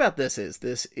thing about this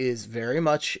is very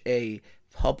much a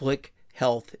public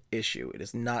health issue. It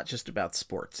is not just about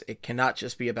sports. It cannot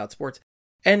just be about sports.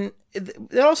 And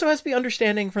it also has to be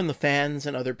understanding from the fans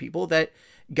and other people that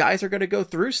guys are going to go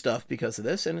through stuff because of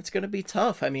this, and it's going to be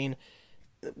tough. I mean,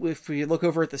 if we look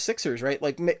over at the Sixers, right?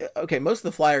 Like, okay, most of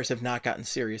the Flyers have not gotten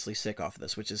seriously sick off of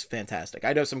this, which is fantastic.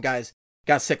 I know some guys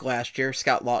got sick last year.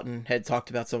 Scott Lawton had talked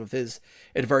about some of his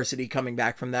adversity coming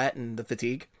back from that and the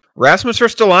fatigue. Rasmus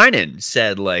Ristolainen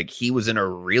said, he was in a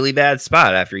really bad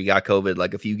spot after he got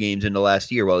COVID, a few games into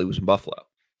last year while he was in Buffalo.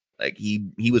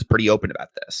 He was pretty open about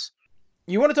this.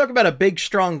 You want to talk about a big,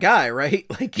 strong guy, right?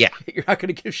 You're not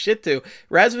going to give shit to.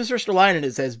 Rasmus Ristolainen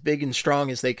is as big and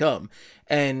strong as they come.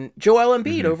 And Joel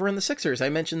Embiid over in the Sixers, I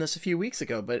mentioned this a few weeks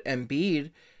ago, but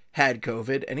Embiid had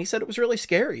COVID, and he said it was really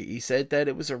scary. He said that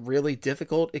it was a really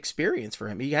difficult experience for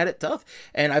him. He had it tough.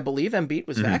 And I believe Embiid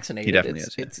was vaccinated. He definitely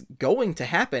is. It's going to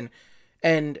happen.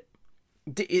 And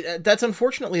that's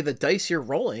unfortunately the dice you're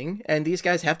rolling, and these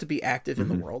guys have to be active in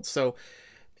the world. So,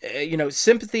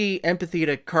 sympathy, empathy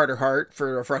to Carter Hart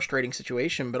for a frustrating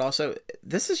situation, but also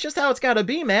this is just how it's got to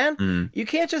be, man. You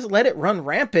can't just let it run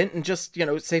rampant and just,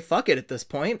 say fuck it at this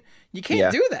point. You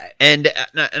can't do that. And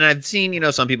I've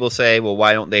seen, some people say, well,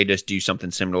 why don't they just do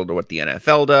something similar to what the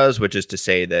NFL does, which is to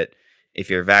say that if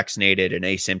you're vaccinated and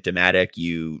asymptomatic,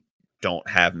 you don't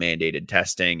have mandated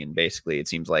testing. And basically it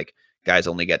seems like guys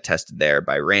only get tested there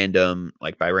by random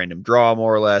draw,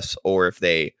 more or less, or if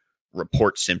they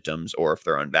report symptoms or if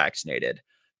they're unvaccinated.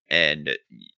 And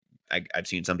I've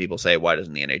seen some people say, why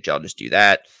doesn't the NHL just do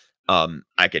that?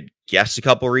 I could guess a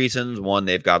couple reasons. One,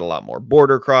 they've got a lot more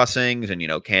border crossings, and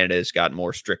Canada's got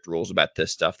more strict rules about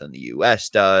this stuff than the US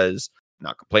does. I'm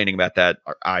not complaining about that.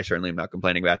 Or I certainly am not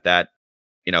complaining about that.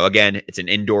 Again, it's an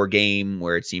indoor game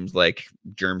where it seems like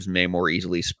germs may more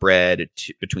easily spread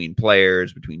between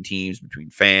players, between teams, between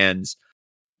fans.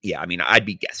 Yeah, I mean, I'd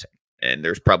be guessing. And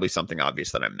there's probably something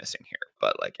obvious that I'm missing here,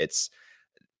 but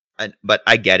but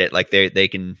I get it. They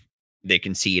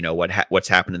can see, what's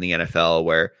happened in the NFL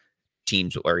where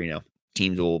teams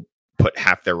will put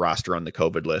half their roster on the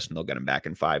COVID list and they'll get them back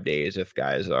in 5 days if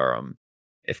guys aren't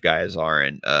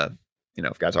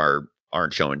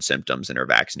showing symptoms and are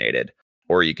vaccinated.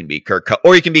 Or you can be Kirk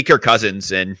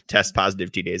Cousins and test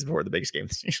positive 2 days before the biggest game of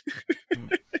the season.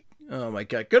 Oh my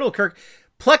God. Good old Kirk.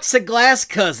 Plexiglass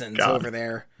Cousins over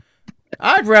there.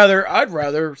 I'd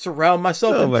rather surround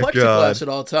myself in plexiglass at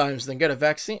all times than get a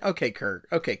vaccine. Okay,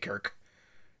 Kirk.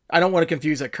 I don't want to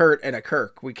confuse a Kurt and a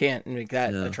Kirk. We can't make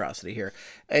that atrocity here.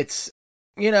 It's,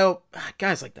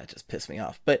 guys like that just piss me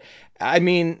off. But I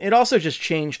mean, it also just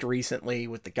changed recently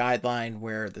with the guideline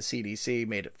where the CDC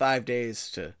made it 5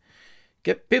 days to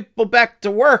get people back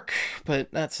to work.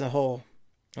 But that's a whole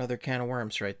other can of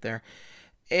worms right there.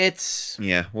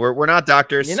 We're not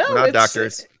doctors. We're not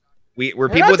doctors. We're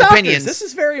people with doctors. Opinions. This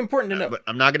is very important to know. But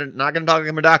I'm not gonna talk like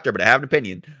I'm a doctor, but I have an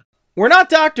opinion. We're not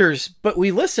doctors, but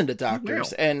we listen to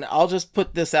doctors, and I'll just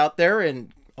put this out there.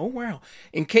 And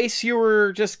in case you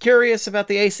were just curious about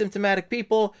the asymptomatic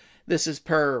people, this is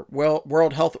per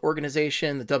World Health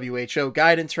Organization, the WHO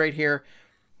guidance right here.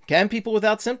 Can people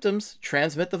without symptoms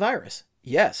transmit the virus?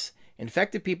 Yes.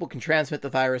 Infected people can transmit the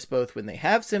virus both when they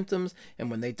have symptoms and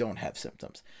when they don't have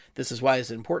symptoms. This is why it's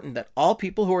important that all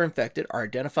people who are infected are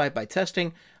identified by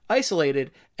testing, isolated,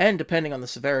 and depending on the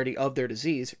severity of their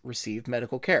disease, receive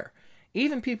medical care.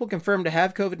 Even people confirmed to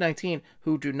have COVID-19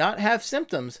 who do not have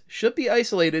symptoms should be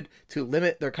isolated to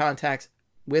limit their contacts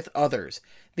with others.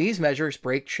 These measures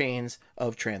break chains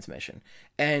of transmission.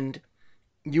 And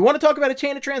you want to talk about a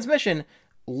chain of transmission?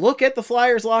 look at the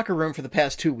Flyers locker room for the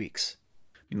past 2 weeks.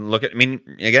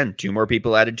 Again, 2 more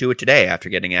people added to it today after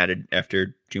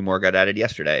 2 more got added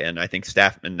yesterday. And I think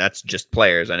staff, and that's just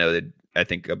players. I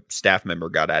think a staff member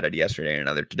got added yesterday and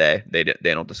another today. They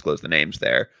don't disclose the names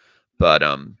there. But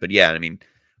yeah, I mean,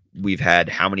 we've had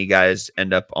how many guys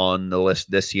end up on the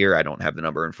list this year? I don't have the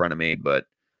number in front of me, but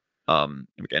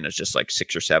again, it's just like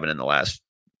 6 or 7 in the last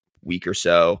week or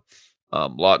so.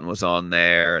 Lawton was on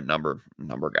there. A number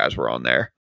of guys were on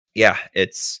there. Yeah,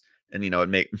 it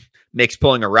makes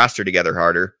pulling a roster together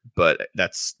harder, but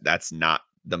that's not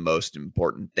the most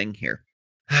important thing here.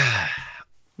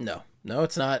 No,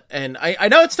 it's not. And I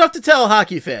know it's tough to tell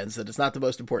hockey fans that it's not the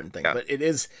most important thing, but it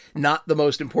is not the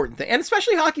most important thing. And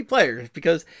especially hockey players,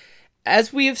 because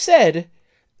as we have said,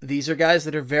 these are guys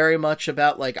that are very much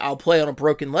about, like, I'll play on a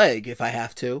broken leg if I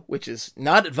have to, which is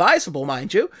not advisable,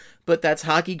 mind you, but that's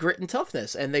hockey grit and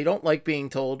toughness. And they don't like being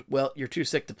told, well, you're too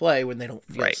sick to play when they don't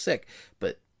feel sick.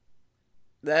 But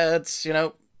that's,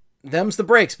 them's the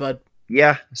breaks, bud.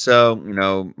 Yeah.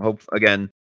 So, hope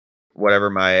again,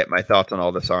 whatever my thoughts on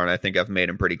all this are, and I think I've made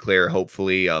them pretty clear.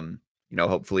 Hopefully,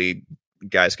 hopefully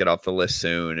guys get off the list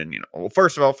soon. And,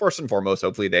 first and foremost,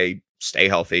 hopefully they stay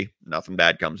healthy. Nothing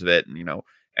bad comes of it. And,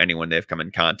 anyone they've come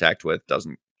in contact with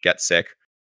doesn't get sick.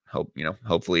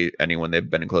 Hopefully anyone they've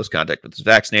been in close contact with is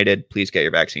vaccinated. Please get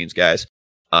your vaccines, guys.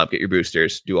 Get your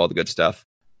boosters, do all the good stuff.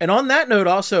 And on that note,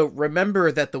 also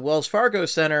remember that the Wells Fargo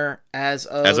Center, as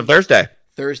of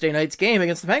Thursday night's game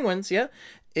against the Penguins, you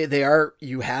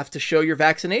have to show your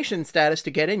vaccination status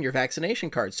to get in, your vaccination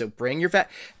card. So bring your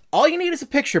all you need is a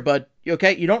picture, bud.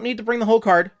 Okay? You don't need to bring the whole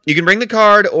card. You can bring the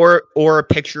card or a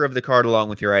picture of the card along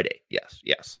with your ID.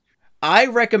 Yes. I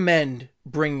recommend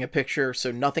bringing a picture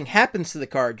so nothing happens to the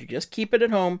card. You just keep it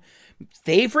at home.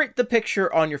 Favorite the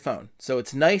picture on your phone so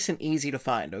it's nice and easy to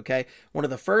find, okay? One of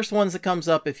the first ones that comes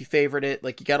up if you favorite it,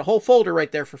 like, you got a whole folder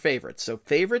right there for favorites. So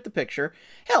favorite the picture.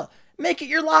 Hell, make it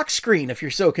your lock screen if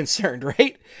you're so concerned,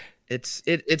 right? It's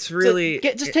really...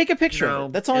 just take a picture of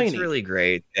it. That's all you need. It's really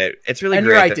great. It's really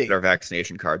great that our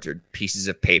vaccination cards are pieces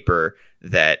of paper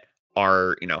that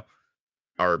are,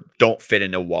 don't fit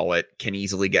in a wallet, can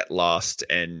easily get lost,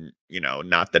 and,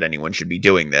 not that anyone should be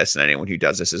doing this, and anyone who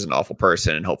does this is an awful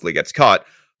person and hopefully gets caught,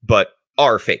 but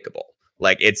are fakeable.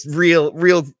 Like, it's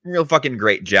real fucking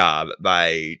great job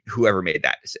by whoever made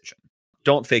that decision.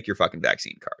 Don't fake your fucking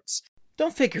vaccine cards.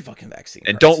 Don't fake your fucking vaccine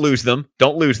and cards. Don't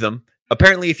lose them.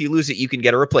 Apparently, if you lose it, you can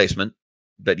get a replacement.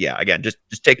 But yeah, again, just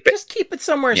take a picture. Just keep it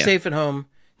somewhere safe at home.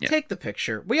 Yeah. Take the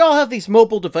picture. We all have these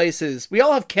mobile devices. We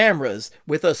all have cameras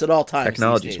with us at all times.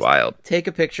 Technology's wild. Take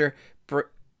a picture.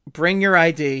 Bring your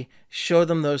ID. Show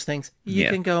them those things. You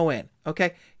can go in.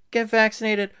 Okay? Get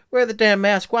vaccinated. Wear the damn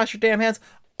mask. Wash your damn hands.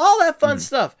 All that fun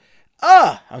stuff.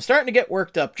 I'm starting to get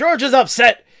worked up. George is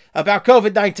upset about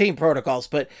COVID-19 protocols,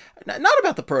 but not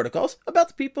about the protocols, about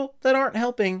the people that aren't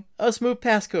helping us move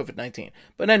past COVID-19.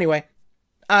 But anyway,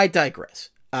 I digress.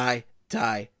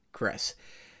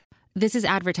 This is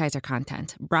advertiser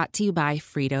content brought to you by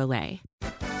Frito-Lay.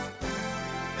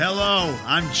 Hello,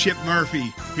 I'm Chip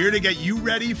Murphy, here to get you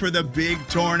ready for the big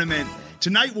tournament.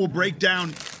 Tonight we'll break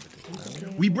down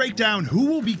who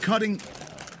will be cutting...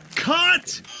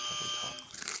 Cut!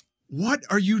 What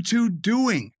are you two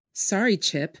doing? Sorry,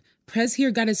 Chip. Prez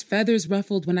here got his feathers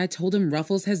ruffled when I told him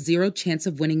Ruffles has 0 chance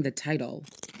of winning the title.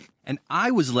 And I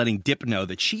was letting Dip know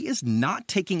that she is not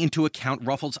taking into account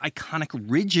Ruffles' iconic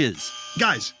ridges.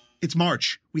 Guys, it's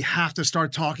March. We have to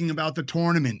start talking about the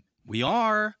tournament. We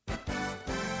are.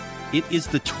 It is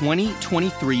the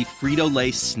 2023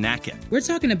 Frito-Lay Snack It. We're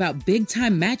talking about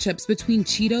big-time matchups between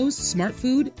Cheetos, Smart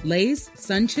Food, Lay's,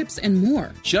 Sun Chips, and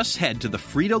more. Just head to the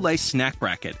Frito-Lay Snack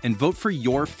Bracket and vote for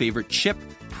your favorite chip,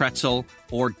 pretzel,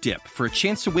 or dip for a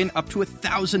chance to win up to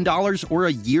 $1,000 or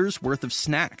a year's worth of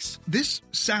snacks. This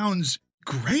sounds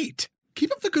great.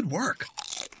 Keep up the good work.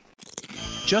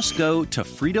 Just go to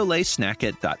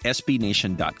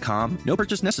fritolaysnackit.sbnation.com. No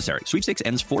purchase necessary. Sweepstakes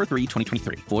ends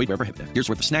 4/3/2023. Void where prohibited. Year's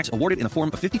worth of snacks awarded in the form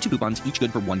of 52 coupons, each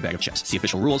good for 1 bag of chips. See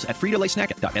official rules at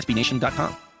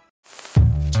fritolaysnackit.sbnation.com.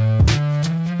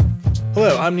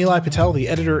 Hello, I'm Nilay Patel, the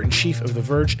editor-in-chief of The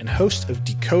Verge and host of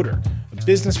Decoder, a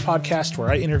business podcast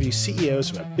where I interview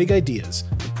CEOs about big ideas,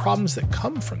 the problems that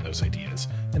come from those ideas,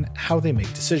 and how they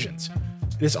make decisions.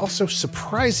 It is also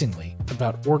surprisingly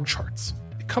about org charts.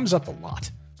 It comes up a lot.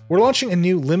 We're launching a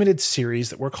new limited series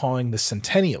that we're calling the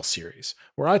Centennial Series,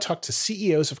 where I talk to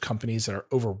CEOs of companies that are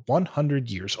over 100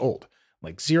 years old,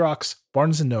 like Xerox,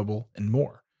 Barnes & Noble, and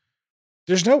more.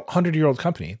 There's no 100-year-old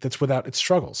company that's without its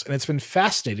struggles, and it's been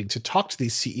fascinating to talk to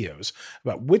these CEOs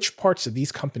about which parts of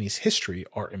these companies' history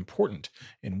are important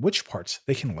and which parts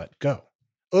they can let go.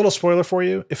 A little spoiler for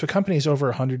you. If a company is over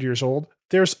 100 years old,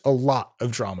 there's a lot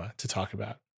of drama to talk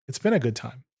about. It's been a good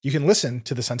time. You can listen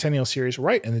to the Centennial series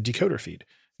right in the Decoder feed.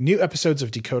 New episodes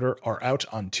of Decoder are out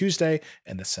on Tuesday,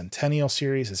 and the Centennial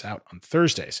series is out on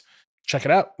Thursdays. Check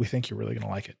it out. We think you're really going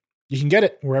to like it. You can get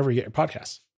it wherever you get your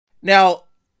podcasts. Now,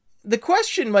 the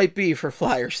question might be for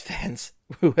Flyers fans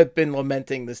who have been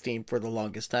lamenting this team for the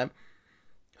longest time.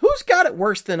 Who's got it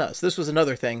worse than us? This was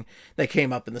another thing that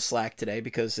came up in the Slack today,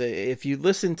 because if you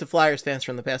listen to Flyers fans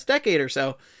from the past decade or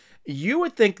so, you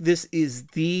would think this is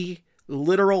the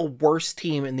literal worst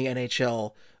team in the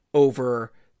NHL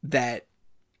over that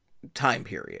time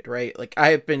period, right? Like, I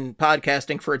have been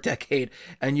podcasting for a decade,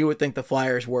 and you would think the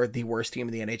Flyers were the worst team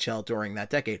in the NHL during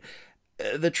that decade.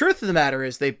 The truth of the matter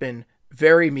is they've been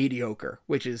very mediocre,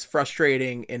 which is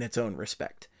frustrating in its own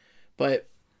respect. But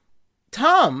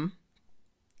Tom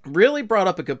really brought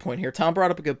up a good point here. Tom brought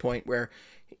up a good point where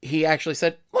he actually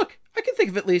said, look, I can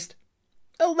think of at least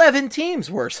 11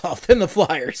 teams worse off than the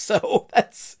Flyers. So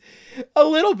that's a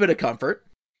little bit of comfort.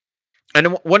 And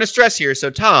I want to stress here.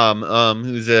 So Tom,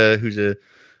 who's a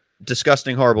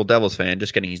disgusting, horrible Devils fan.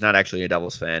 Just kidding. He's not actually a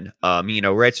Devils fan.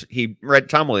 He read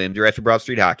Tom Williams. He writes for Broad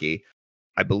Street Hockey.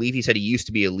 I believe he said he used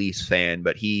to be a Leafs fan,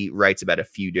 but he writes about a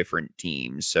few different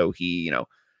teams. So he,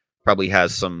 probably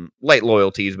has some light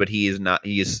loyalties, but he is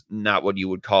not what you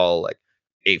would call like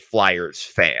a Flyers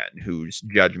fan whose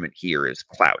judgment here is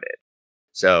clouded.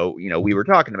 So, we were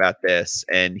talking about this,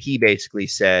 and he basically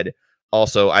said,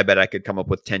 also, I bet I could come up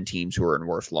with 10 teams who are in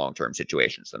worse long-term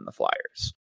situations than the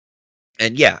Flyers.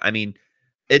 And yeah, I mean,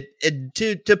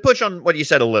 to push on what you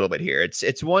said a little bit here,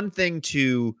 it's one thing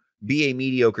to be a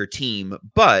mediocre team,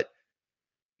 but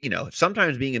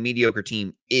sometimes being a mediocre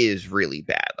team is really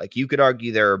bad. Like, you could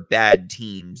argue there are bad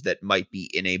teams that might be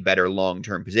in a better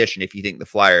long-term position if you think the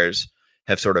Flyers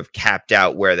have sort of capped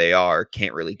out where they are,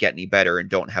 can't really get any better, and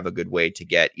don't have a good way to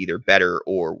get either better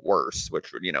or worse,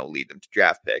 which would, lead them to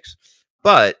draft picks.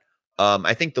 But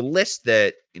I think the list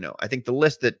that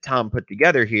Tom put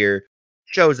together here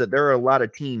shows that there are a lot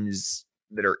of teams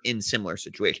that are in similar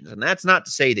situations. And that's not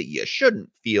to say that you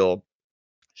shouldn't feel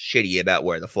shitty about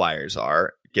where the Flyers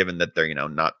are, given that they're,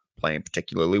 not playing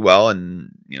particularly well. And,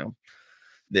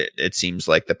 it seems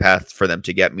like the path for them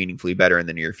to get meaningfully better in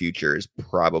the near future is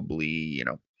probably,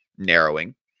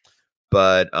 narrowing.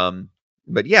 But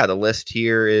yeah, the list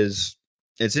here it's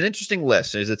an interesting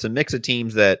list. It's a mix of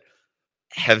teams that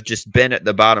have just been at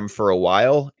the bottom for a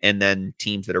while, and then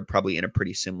teams that are probably in a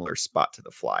pretty similar spot to the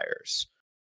Flyers.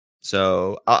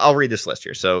 So I'll read this list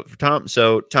here. So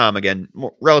Tom, again,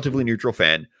 relatively neutral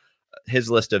fan.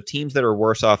 His list of teams that are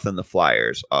worse off than the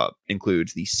Flyers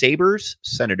includes the Sabres,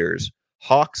 Senators,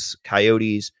 Hawks,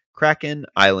 Coyotes, Kraken,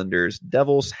 Islanders,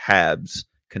 Devils, Habs,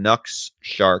 Canucks,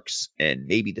 Sharks, and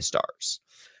maybe the Stars.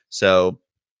 So,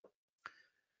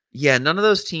 yeah, none of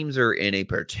those teams are in a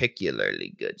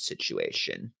particularly good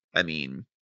situation. I mean,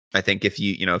 I think if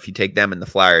you take them and the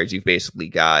Flyers, you've basically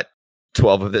got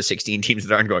 12 of the 16 teams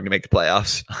that aren't going to make the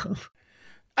playoffs.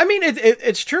 I mean,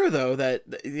 it's true, though, that,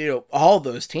 all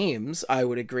those teams, I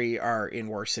would agree, are in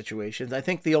worse situations. I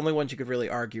think the only ones you could really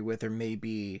argue with are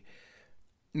maybe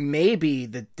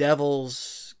the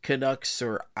Devils, Canucks,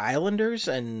 or Islanders,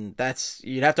 and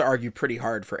you'd have to argue pretty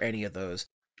hard for any of those.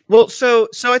 Well, so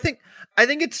I think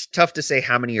it's tough to say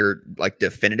how many are like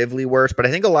definitively worse, but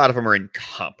I think a lot of them are in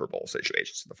comparable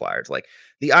situations to the Flyers. Like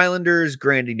the Islanders,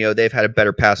 granted, they've had a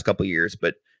better past couple years,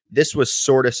 but this was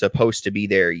sort of supposed to be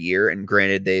their year. And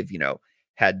granted, they've,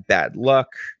 had bad luck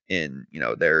in,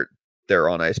 their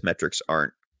on ice metrics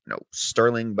aren't,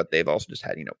 sterling, but they've also just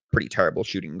had, pretty terrible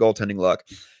shooting and goaltending luck,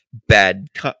 bad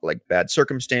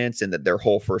circumstance, and that their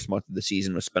whole first month of the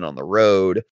season was spent on the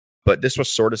road. But this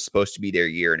was sort of supposed to be their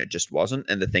year, and it just wasn't.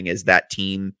 And the thing is, that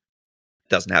team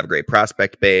doesn't have a great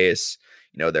prospect base.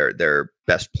 Their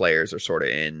best players are sort of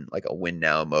in like a win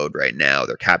now mode right now.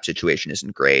 Their cap situation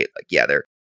isn't great. Like, yeah, they're,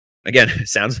 again,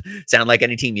 sound like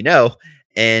any team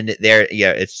and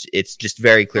it's just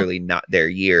very clearly not their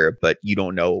year. But you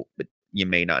don't know, but you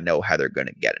may not know how they're going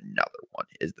to get another one.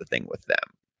 Is the thing with them.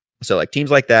 So like teams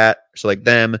like that, so like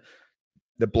them,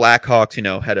 the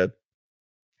Blackhawks, had a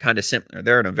kind of similar.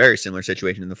 They're in a very similar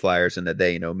situation in the Flyers, in that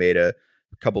they, made a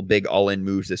couple big all-in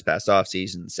moves this past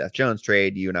offseason. Seth Jones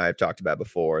trade, you and I have talked about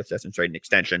before. Seth Jones trade an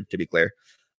extension, to be clear.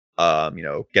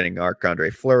 Getting Marc-Andre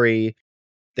Fleury,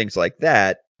 things like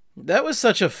that. That was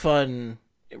such a fun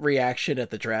reaction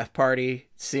at the draft party,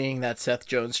 seeing that Seth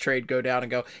Jones trade go down and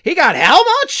go, he got how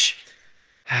much?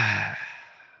 I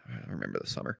remember the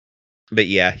summer. But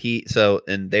yeah,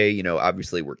 they,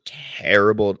 obviously were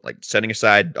terrible, like setting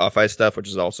aside off ice stuff, which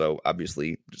is also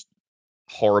obviously just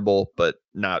horrible, but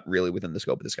not really within the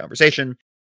scope of this conversation.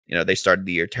 They started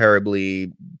the year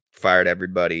terribly, fired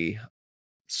everybody.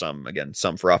 Some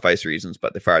for off ice reasons,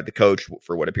 but they fired the coach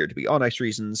for what appeared to be on ice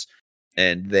reasons.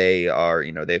 And they are,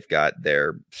 they've got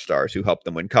their stars who help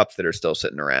them win cups that are still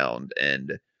sitting around.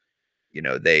 And,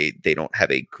 they don't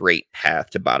have a great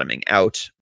path to bottoming out,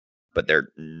 but they're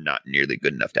not nearly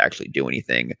good enough to actually do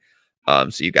anything. So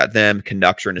you got them.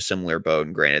 Canucks are in a similar boat.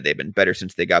 And granted, they've been better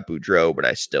since they got Boudreau, but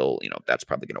I still, that's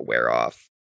probably going to wear off.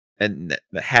 And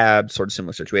the Habs, sort of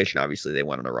similar situation. Obviously, they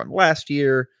went on a run last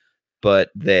year,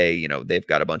 but they've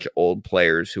got a bunch of old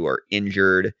players who are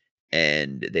injured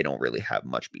and they don't really have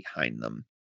much behind them.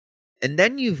 And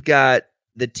then you've got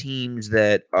the teams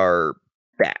that are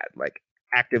bad, like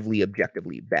actively,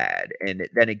 objectively bad. And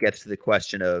then it gets to the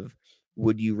question of,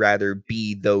 would you rather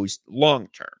be those long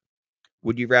term?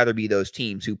 Would you rather be those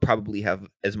teams who probably have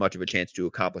as much of a chance to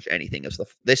accomplish anything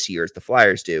this year as the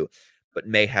Flyers do, but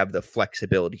may have the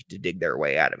flexibility to dig their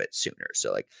way out of it sooner?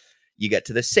 So like you get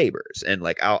to the Sabres, and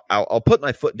like I'll put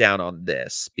my foot down on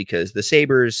this because the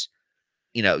Sabres,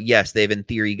 yes, they've in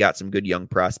theory got some good young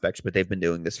prospects, but they've been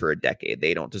doing this for a decade.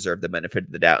 They don't deserve the benefit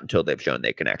of the doubt until they've shown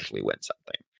they can actually win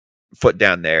something. Foot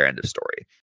down there, end of story.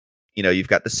 You've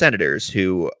got the Senators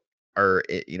who are,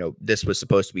 this was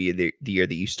supposed to be the year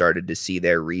that you started to see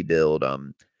their rebuild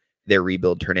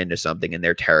turn into something, and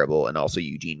they're terrible. And also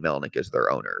Eugene Melnyk is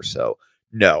their owner. So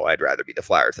no, I'd rather be the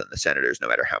Flyers than the Senators, no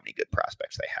matter how many good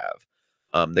prospects they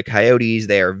have. The Coyotes,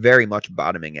 they are very much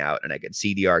bottoming out, and I could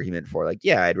see the argument for like,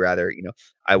 yeah, I'd rather,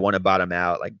 I want to bottom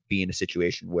out, like be in a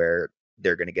situation where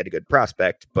they're going to get a good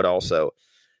prospect, but also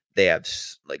they have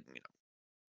like,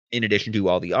 in addition to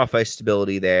all the off-ice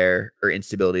stability there or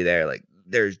instability there, like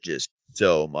there's just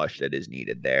so much that is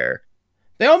needed there.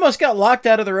 They almost got locked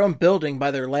out of their own building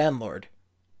by their landlord.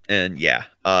 And yeah,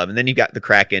 and then you got the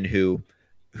Kraken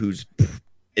whose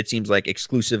it seems like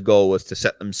exclusive goal was to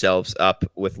set themselves up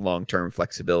with long-term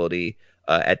flexibility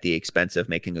at the expense of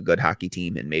making a good hockey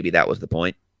team, and maybe that was the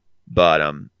point. But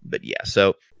yeah,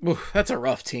 so oof, that's a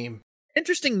rough team.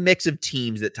 Interesting mix of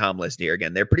teams that Tom listed here.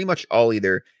 Again, they're pretty much all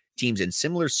either teams in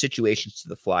similar situations to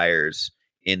the Flyers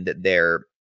in that they're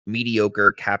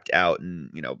mediocre, capped out,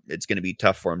 and it's going to be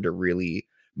tough for them to really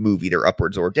move either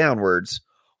upwards or downwards,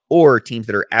 or teams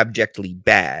that are abjectly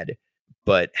bad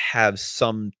but have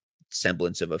some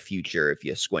semblance of a future if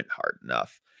you squint hard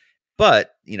enough.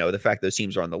 But the fact those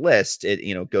teams are on the list,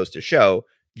 it goes to show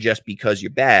just because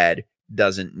you're bad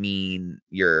doesn't mean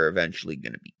you're eventually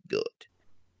going to be good.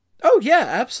 Oh yeah,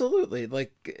 absolutely.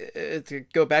 Like to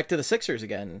go back to the Sixers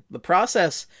again, the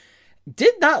process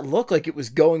did not look like it was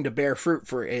going to bear fruit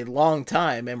for a long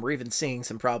time, and we're even seeing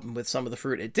some problem with some of the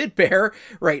fruit it did bear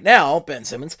right now, Ben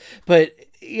Simmons. But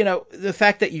the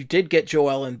fact that you did get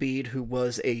Joel Embiid, who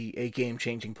was a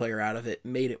game-changing player out of it,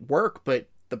 made it work, but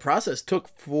the process took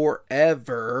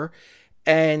forever.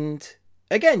 And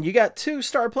again, you got 2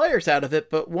 star players out of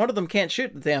it, but one of them can't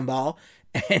shoot the damn ball,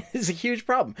 and it's a huge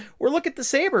problem. Or look at the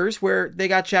Sabres, where they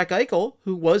got Jack Eichel,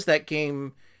 who was that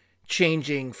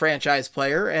game-changing franchise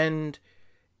player, and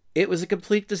it was a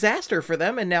complete disaster for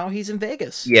them, and now he's in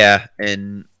Vegas. Yeah,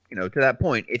 and, to that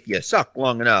point, if you suck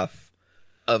long enough,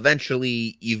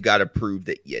 eventually you've got to prove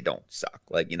that you don't suck.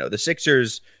 Like, the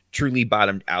Sixers truly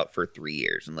bottomed out for 3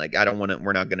 years, and like,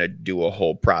 we're not going to do a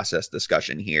whole process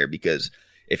discussion here, because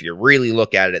if you really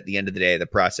look at it, at the end of the day, the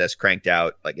process cranked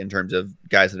out, like in terms of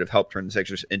guys that have helped turn the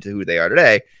Sixers into who they are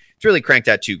today, it's really cranked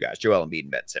out 2 guys, Joel Embiid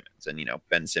and Ben Simmons. And,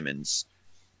 Ben Simmons,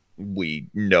 we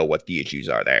know what the issues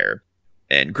are there.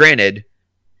 And granted,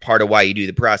 part of why you do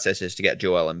the process is to get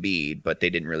Joel Embiid, but they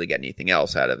didn't really get anything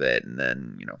else out of it. And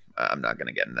then, I'm not going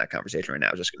to get in that conversation right now.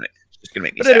 It's just going to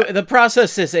make me sad. Anyway, the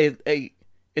process is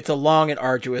it's a long and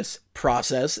arduous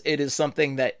process. It is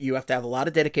something that you have to have a lot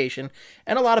of dedication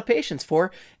and a lot of patience for.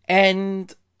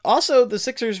 And also the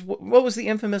Sixers, what was the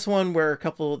infamous one where a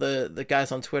couple of the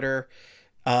guys on Twitter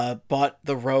bought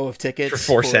the row of tickets for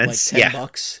 4 cents? Like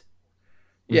 $10.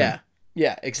 Mm-hmm.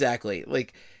 Yeah, exactly.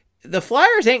 Like the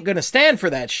Flyers ain't going to stand for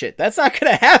that shit. That's not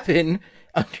going to happen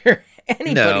under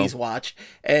anybody's watch.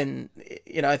 And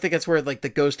I think that's where like the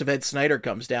ghost of Ed Snyder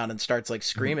comes down and starts like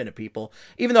screaming at people,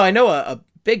 even though I know a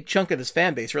big chunk of his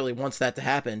fan base really wants that to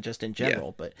happen just in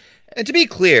general. Yeah. And to be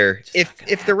clear,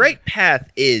 if the right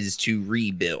path is to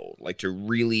rebuild, like to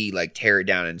really like tear it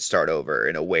down and start over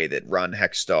in a way that Ron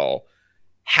Hextall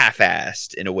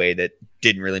half-assed, in a way that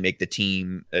didn't really make the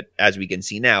team, as we can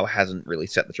see now, hasn't really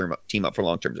set the team up for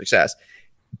long-term success.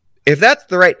 If that's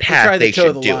the right path, they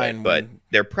should do it, but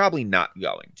they're probably not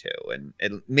going to.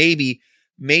 And maybe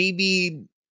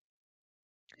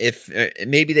if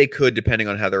maybe they could, depending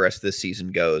on how the rest of the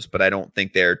season goes, but I don't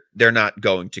think they're not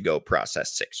going to go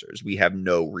process Sixers. We have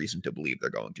no reason to believe they're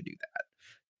going to do that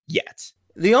yet.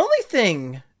 The only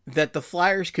thing that the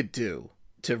Flyers could do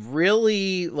to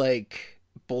really like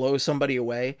blow somebody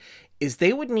away is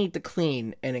they would need to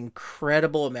clean an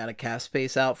incredible amount of cap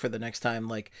space out for the next time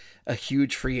like a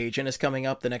huge free agent is coming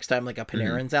up, the next time like a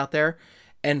Panarin's out there,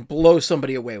 and blow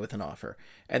somebody away with an offer.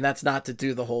 And that's not to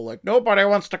do the whole like nobody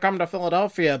wants to come to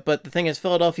Philadelphia, but the thing is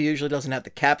Philadelphia usually doesn't have the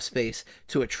cap space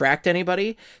to attract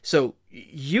anybody. So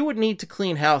you would need to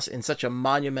clean house in such a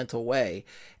monumental way.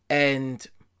 And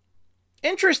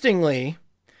interestingly,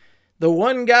 the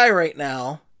one guy right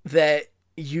now that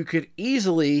you could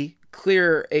easily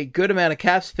clear a good amount of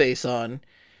cap space on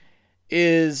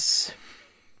is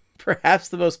perhaps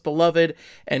the most beloved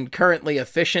and currently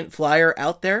efficient Flyer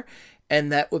out there,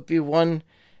 and that would be one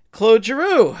Claude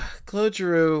Giroux. Claude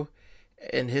Giroux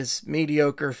and his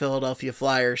mediocre Philadelphia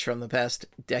Flyers from the past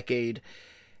decade.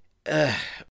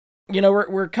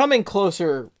 We're coming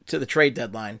closer to the trade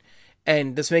deadline,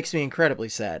 and this makes me incredibly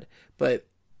sad, but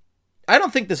I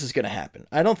don't think this is going to happen.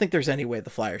 I don't think there's any way the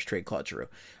Flyers trade Claude Giroux.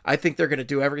 I think they're going to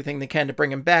do everything they can to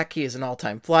bring him back. He is an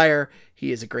all-time Flyer.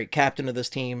 He is a great captain of this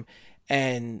team.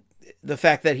 And the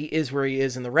fact that he is where he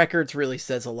is in the records really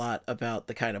says a lot about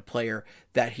the kind of player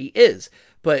that he is.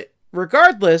 But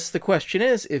regardless, the question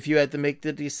is, if you had to make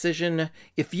the decision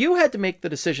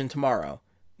tomorrow,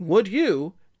 would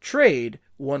you trade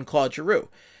one Claude Giroux?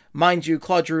 Mind you,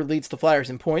 Claude Giroux leads the Flyers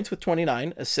in points with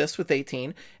 29, assists with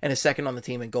 18, and is second on the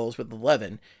team in goals with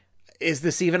 11. Is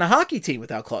this even a hockey team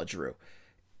without Claude Giroux?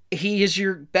 He is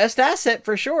your best asset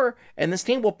for sure, and this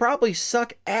team will probably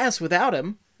suck ass without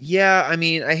him. Yeah, I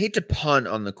mean, I hate to punt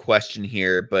on the question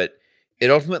here, but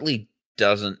it ultimately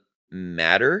doesn't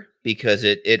matter because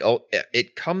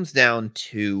it comes down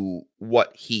to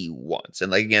what he wants.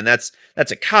 And like again, that's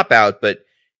a cop-out, but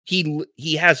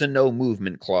he has a no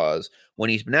movement clause. When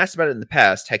he's been asked about it in the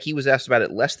past, heck, he was asked about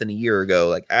it less than a year ago,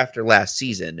 like after last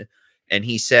season, and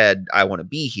he said, I want to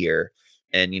be here.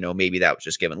 And, maybe that was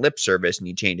just giving lip service and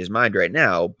he changed his mind right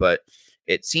now, but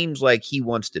it seems like he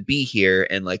wants to be here.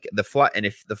 And like and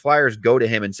if the Flyers go to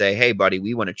him and say, hey, buddy,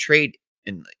 we want to trade.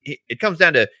 And it comes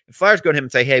down to if Flyers go to him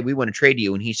and say, hey, we want to trade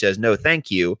you. And he says, no,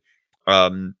 thank you.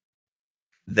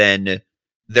 Then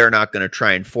they're not going to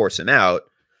try and force him out.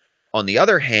 On the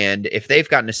other hand, if they've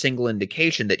gotten a single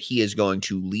indication that he is going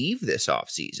to leave this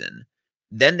offseason,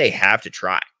 then they have to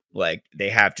try. Like, they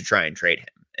have to try and trade him.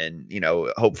 And,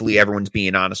 hopefully everyone's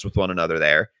being honest with one another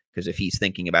there. Because if he's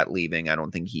thinking about leaving, I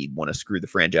don't think he'd want to screw the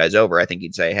franchise over. I think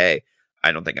he'd say, hey,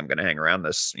 I don't think I'm going to hang around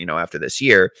this, after this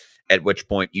year. At which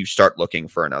point you start looking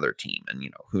for another team. And,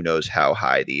 who knows how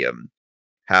high the,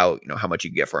 how much you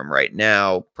can get for him right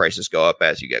now. Prices go up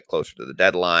as you get closer to the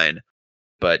deadline.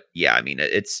 But yeah, I mean,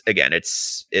 it's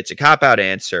a cop-out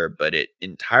answer, but it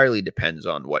entirely depends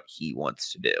on what he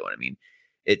wants to do. And I mean,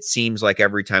 it seems like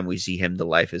every time we see him, the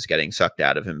life is getting sucked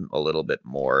out of him a little bit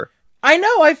more. I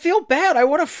know, I feel bad. I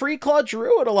want to free Claude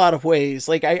Giroux in a lot of ways.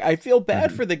 Like, I feel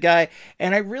bad for the guy,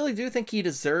 and I really do think he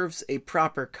deserves a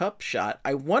proper cup shot.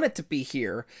 I want it to be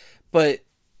here, but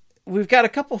we've got a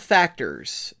couple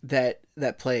factors that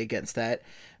play against that.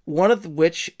 One of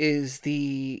which is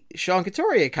the Sean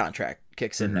Couturier contract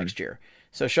kicks in next year.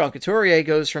 So Sean Couturier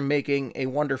goes from making a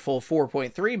wonderful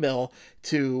 $4.3 million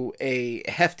to a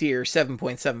heftier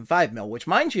 $7.75 million, which,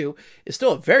 mind you, is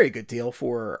still a very good deal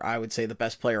for, I would say, the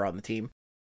best player on the team.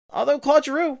 Although Claude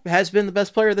Giroux has been the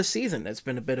best player this season. It's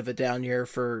been a bit of a down year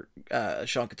for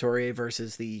Sean Couturier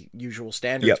versus the usual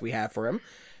standards we have for him.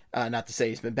 Not to say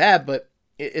he's been bad, but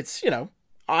it's,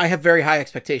 I have very high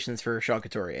expectations for Sean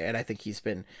Couturier, and I think he's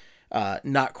been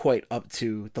not quite up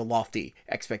to the lofty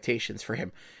expectations for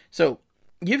him. So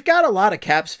you've got a lot of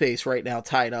cap space right now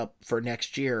tied up for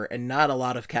next year, and not a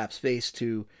lot of cap space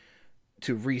to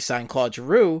re-sign Claude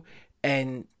Giroux.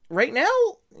 And right now,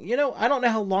 I don't know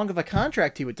how long of a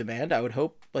contract he would demand. I would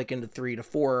hope like in the 3 to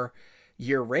 4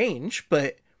 year range,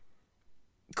 but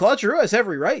Claude Giroux has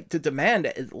every right to demand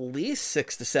at least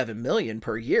 $6 to $7 million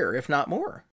per year, if not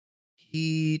more.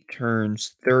 He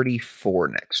turns 34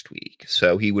 next week,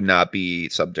 so he would not be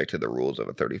subject to the rules of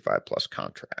a 35-plus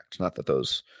contract. Not that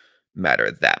those matter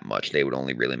that much. They would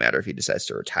only really matter if he decides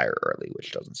to retire early,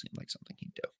 which doesn't seem like something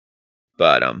he'd do.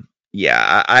 But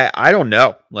yeah, I don't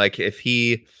know. Like if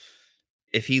he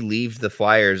leaves the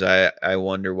Flyers, I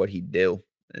wonder what he'd do.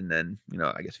 And then,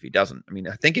 I guess if he doesn't, I mean,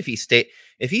 I think if he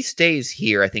stays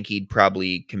here, I think he'd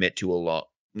probably commit to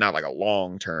not like a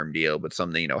long-term deal, but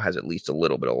something, has at least a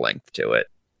little bit of length to it.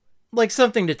 Like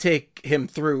something to take him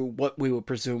through what we would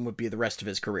presume would be the rest of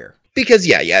his career. Because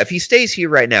if he stays here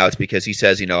right now, it's because he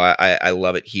says, I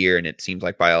love it here, and it seems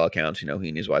like by all accounts, he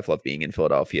and his wife love being in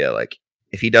Philadelphia. Like,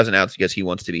 if he doesn't out, it's because he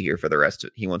wants to be here for the rest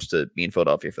of, he wants to be in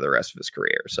Philadelphia for the rest of his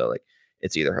career. So like,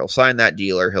 it's either he'll sign that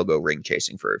deal or he'll go ring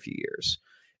chasing for a few years.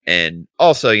 And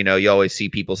also, you always see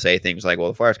people say things like, well,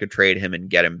 the Flyers could trade him and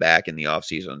get him back in the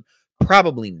offseason.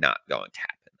 Probably not going to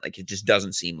happen. Like, it just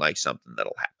doesn't seem like something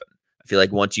that'll happen. I feel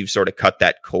like once you've sort of cut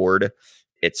that cord,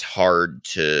 it's hard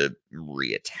to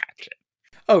reattach it.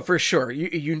 Oh, for sure.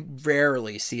 You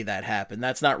rarely see that happen.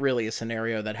 That's not really a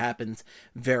scenario that happens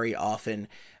very often.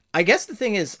 I guess the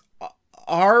thing is,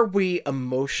 are we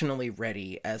emotionally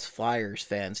ready as Flyers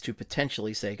fans to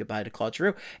potentially say goodbye to Claude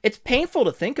Giroux? It's painful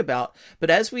to think about, but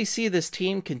as we see this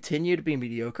team continue to be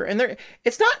mediocre, and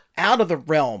it's not out of the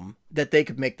realm that they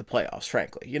could make the playoffs,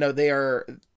 frankly. They are...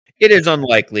 It is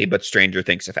unlikely, but stranger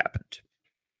things have happened.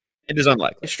 It is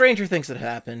unlikely. Stranger things have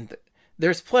happened.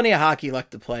 There's plenty of hockey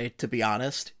left to play, to be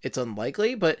honest. It's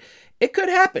unlikely, but it could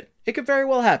happen. It could very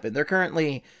well happen. They're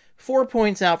currently 4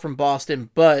 points out from Boston,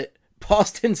 but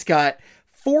Boston's got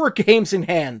 4 games in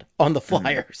hand on the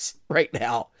Flyers right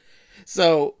now.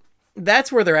 So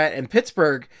that's where they're at. And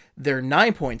Pittsburgh, they're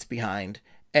 9 points behind,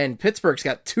 and Pittsburgh's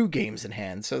got 2 games in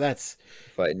hand. So that's...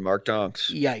 Fighting Mark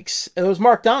Donks. Yikes. Those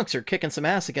Mark Donks are kicking some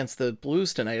ass against the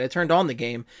Blues tonight. I turned on the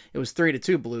game. It was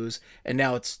 3-2 Blues, and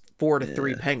now it's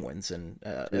 4-3 Penguins. And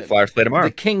the Flyers play tomorrow.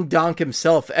 The King Donk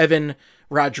himself, Evan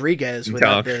Rodriguez,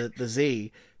 without the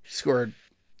Z, scored...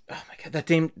 Oh my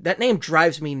God, that name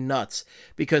drives me nuts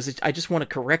because I just want to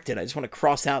correct it. I just want to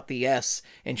cross out the S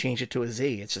and change it to a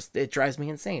Z. It drives me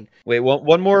insane. Wait,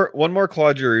 one more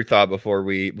Claude Giroux thought before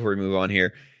we move on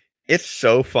here. It's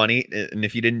so funny, and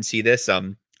if you didn't see this,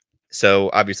 so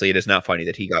obviously it is not funny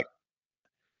that It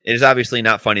is obviously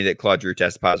not funny that Claude Giroux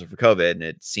tested positive for COVID, and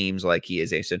it seems like he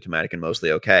is asymptomatic and mostly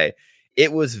okay.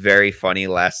 It was very funny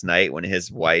last night when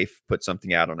his wife put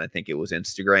something out on, I think it was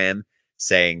Instagram,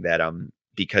 saying that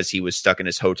because he was stuck in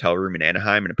his hotel room in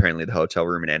Anaheim, and apparently the hotel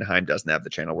room in Anaheim doesn't have the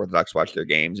channel where the Ducks watch their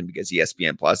games, and because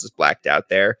ESPN Plus is blacked out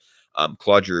there,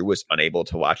 Claude Giroux was unable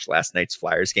to watch last night's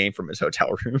Flyers game from his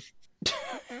hotel room.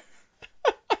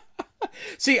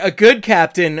 See, a good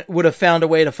captain would have found a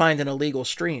way to find an illegal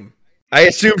stream. I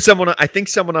think someone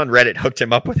on Reddit hooked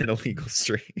him up with an illegal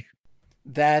stream.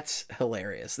 That's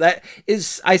hilarious.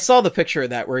 I saw the picture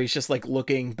of that where he's just like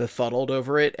looking befuddled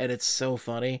over it, and it's so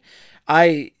funny.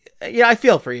 I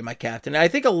feel for you, my captain. I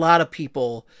think a lot of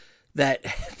people that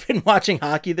have been watching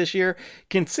hockey this year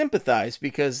can sympathize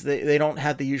because they don't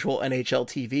have the usual NHL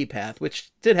TV path,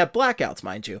 which did have blackouts,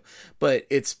 mind you, but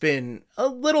it's been a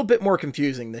little bit more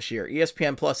confusing this year.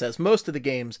 ESPN Plus has most of the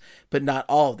games, but not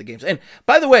all of the games. And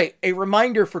by the way, a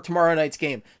reminder for tomorrow night's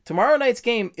game. Tomorrow night's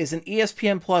game is an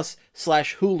ESPN Plus /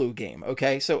 Hulu game,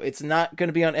 okay? So it's not going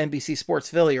to be on NBC Sports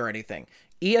Philly or anything.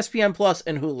 ESPN Plus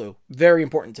and Hulu. Very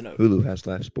important to note. Hulu has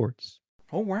live sports.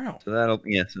 Oh, wow. So that'll,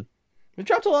 So. We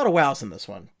dropped a lot of wows in this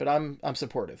one, but I'm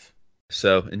supportive.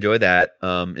 So enjoy that.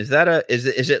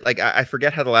 Is it like, I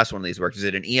forget how the last one of these works. Is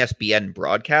it an ESPN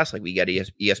broadcast? Like we got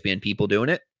ESPN people doing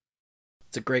it?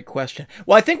 It's a great question.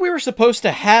 Well, I think we were supposed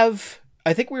to have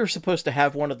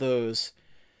one of those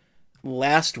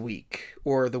last week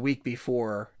or the week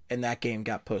before, and that game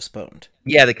got postponed.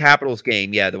 Yeah, the Capitals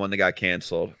game. Yeah, the one that got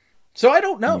canceled. So I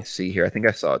don't know. Let me see here. I think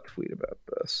I saw a tweet about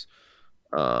this.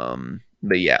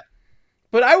 But yeah.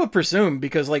 But I would presume,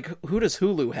 because like, who does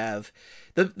Hulu have?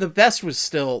 The best was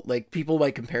still, like, people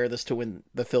might compare this to when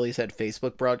the Phillies had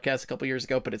Facebook broadcasts a couple years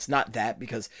ago, but it's not that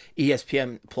because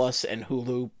ESPN Plus and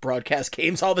Hulu broadcast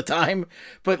games all the time.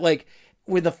 But like,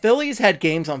 when the Phillies had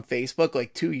games on Facebook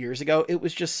like 2 years ago, it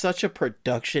was just such a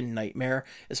production nightmare,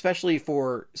 especially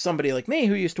for somebody like me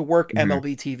who used to work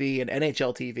MLB TV and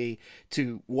NHL TV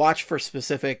to watch for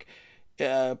specific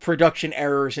production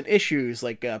errors and issues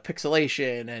like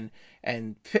pixelation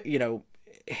and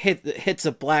hits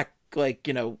of black, like,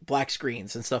 black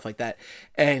screens and stuff like that.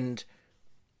 And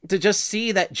to just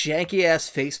see that janky ass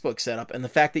Facebook setup and the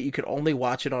fact that you could only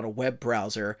watch it on a web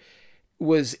browser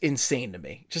was insane to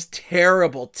me. Just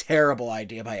terrible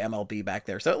idea by MLB back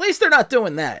there. So at least they're not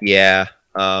doing that. Yeah.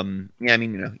 I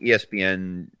mean,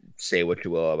 ESPN, say what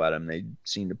you will about them, they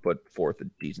seem to put forth a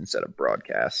decent set of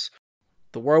broadcasts.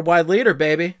 The worldwide leader,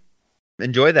 baby.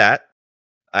 Enjoy that.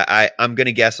 I'm going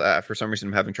to guess, for some reason,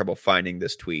 I'm having trouble finding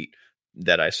this tweet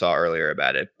that I saw earlier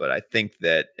about it, but I think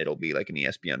that it'll be like an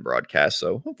ESPN broadcast,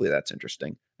 so hopefully that's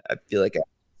interesting. I feel like I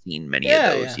haven't seen many of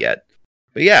those yet.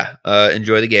 But yeah,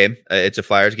 enjoy the game. It's a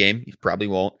Flyers game. You probably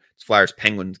won't. It's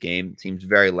Flyers-Penguins game. It seems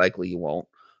very likely you won't.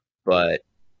 But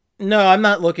no, I'm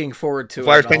not looking forward to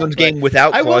Flyers-Penguins game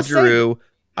without Claude Giroux.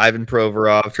 Ivan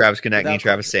Provorov, Travis Konechny, Without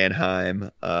Travis question.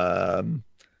 Sanheim.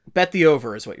 Bet the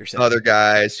over is what you're saying. Other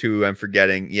guys who I'm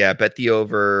forgetting. Yeah, bet the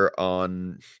over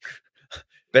on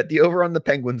the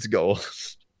Penguins'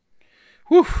 goals.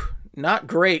 Whew, not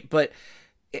great, but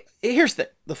here's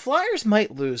the Flyers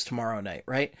might lose tomorrow night,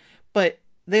 right? But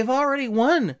they've already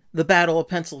won the Battle of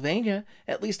Pennsylvania,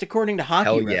 at least according to Hockey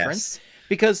Hell Reference. yes.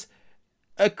 Because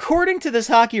according to this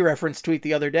Hockey Reference tweet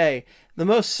the other day, the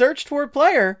most searched for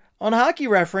player on Hockey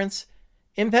Reference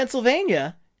in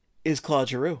Pennsylvania is Claude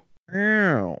Giroux.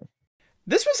 Wow.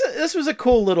 This was a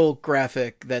cool little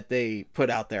graphic that they put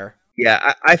out there.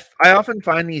 Yeah, I often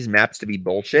find these maps to be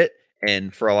bullshit,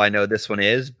 and for all I know, this one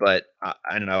is. But I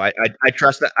don't know. I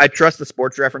trust that. I trust the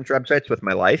sports reference websites with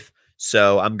my life,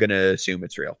 so I'm gonna assume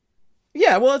it's real.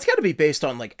 Yeah, well, it's got to be based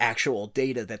on like actual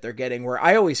data that they're getting. Where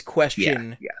I always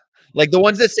question, Yeah. Like the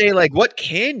ones that say like, what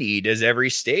candy does every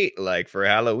state like for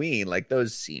Halloween? Like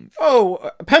those seem.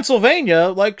 Pennsylvania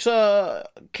likes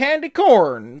candy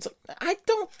corn. It's like, I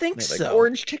don't think like so.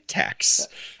 Orange Tic Tacs.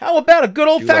 How about a good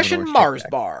old Do love an fashioned orange Mars Tic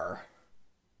Tac. bar?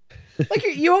 Like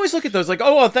you always look at those like,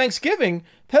 on Thanksgiving,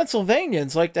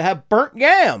 Pennsylvanians like to have burnt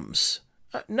yams.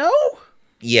 No.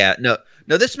 Yeah, no,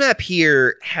 this map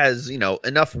here has,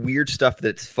 enough weird stuff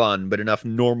that's fun, but enough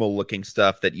normal looking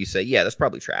stuff that you say, yeah, that's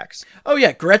probably tracks. Oh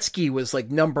yeah, Gretzky was like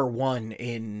number one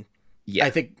in, Yeah, I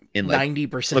think in like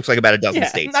 90%. looks like about a dozen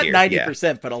states not here.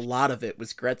 90%, but a lot of it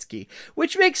was Gretzky,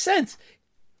 which makes sense.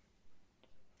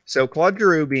 So Claude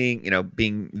Giroux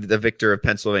being the victor of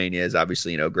Pennsylvania is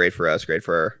obviously, great for us, great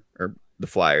for the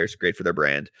Flyers, great for their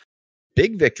brand.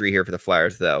 Big victory here for the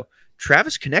Flyers, though.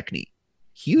 Travis Konechny,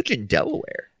 huge in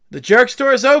Delaware. The jerk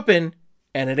store is open,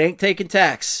 and it ain't taking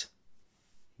tax.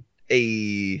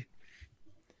 No,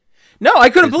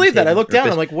 I couldn't believe that. I looked down.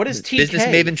 I'm like, what is TK? Business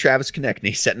maven Travis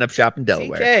Konechny setting up shop in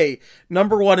Delaware. TK,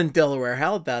 number one in Delaware.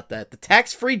 How about that? The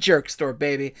tax-free jerk store,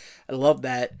 baby. I love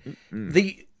that.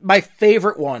 My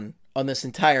favorite one on this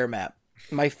entire map.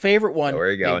 My favorite one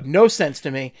made no sense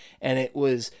to me, and it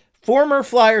was former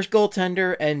Flyers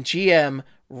goaltender and GM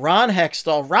Ronald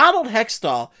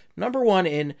Hextall, number one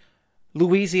in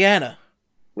Louisiana.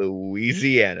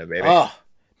 Louisiana, baby. Oh,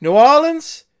 New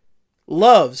Orleans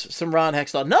loves some Ron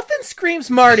Hextall. Nothing screams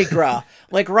Mardi Gras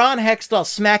like Ron Hextall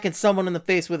smacking someone in the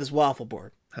face with his waffle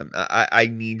board. I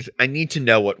need to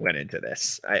know what went into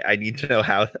this. I need to know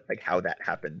how that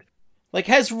happened. Like,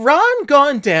 has Ron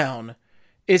gone down?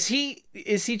 Is he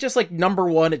just like number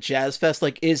one at Jazz Fest?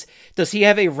 Like, does he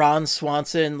have a Ron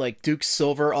Swanson, like Duke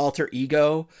Silver alter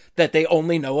ego that they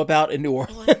only know about in New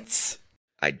Orleans?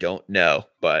 I don't know,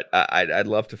 but I'd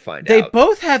love to find out. They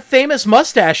both have famous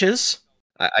mustaches.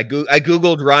 I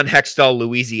googled Ron Hextall,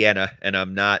 Louisiana, and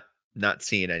I'm not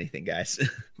seeing anything, guys.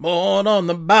 Born on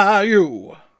the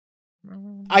bayou.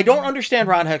 I don't understand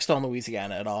Ron Hextall in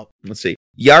Louisiana at all. Let's see.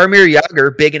 Jaromir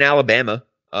Jagr, big in Alabama.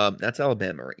 That's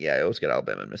Alabama, right? Yeah, I always get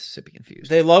Alabama and Mississippi confused.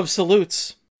 They love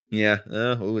salutes. Yeah.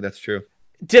 That's true.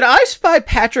 Did I spy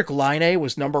Patrick Laine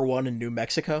was number one in New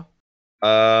Mexico?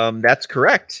 That's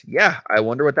correct. Yeah, I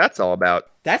wonder what that's all about.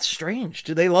 That's strange.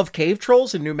 Do they love cave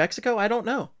trolls in New Mexico? I don't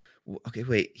know. Okay,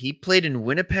 wait. He played in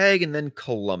Winnipeg and then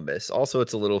Columbus. Also,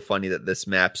 it's a little funny that this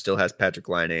map still has Patrick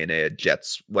Laine in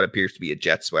what appears to be a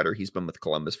Jet sweater. He's been with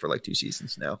Columbus for like 2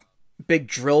 seasons now. Big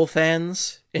drill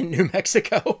fans in New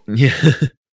Mexico. Yeah.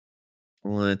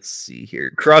 Let's see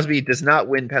here. Crosby does not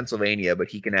win Pennsylvania, but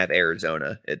he can have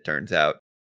Arizona, it turns out.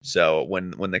 So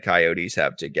when the Coyotes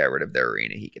have to get rid of their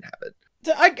arena, he can have it.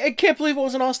 I can't believe it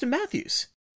wasn't Austin Matthews.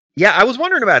 Yeah, I was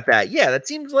wondering about that. Yeah, that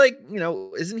seems like,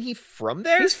 isn't he from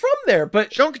there? He's from there,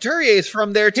 but Sean Couturier is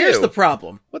from there too. Here's the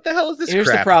problem. What the hell is this Here's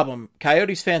crap? the problem.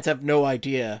 Coyotes fans have no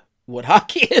idea what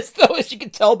hockey is, though, as you can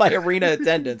tell by arena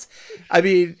attendance. I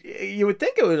mean, you would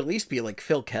think it would at least be like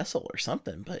Phil Kessel or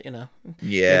something, but, Yeah.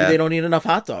 Maybe they don't eat enough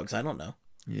hot dogs. I don't know.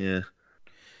 Yeah.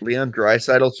 Leon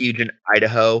Draisaitl, huge in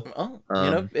Idaho.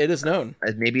 Oh, it is known.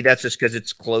 Maybe that's just because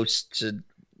it's close to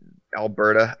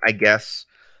Alberta, I guess.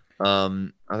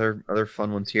 Other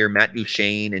fun ones here. Matt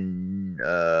Duchene,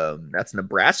 and that's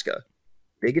Nebraska.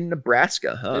 Big in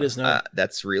Nebraska, huh? It is known.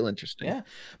 That's real interesting. Yeah.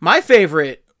 My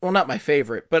favorite, well, not my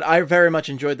favorite, but I very much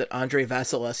enjoyed that Andrei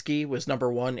Vasilevsky was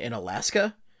number one in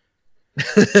Alaska.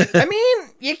 I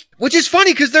mean, which is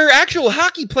funny because there are actual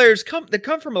hockey players that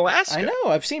come from Alaska. I know.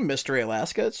 I've seen Mystery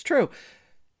Alaska. It's true.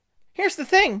 Here's the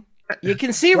thing. You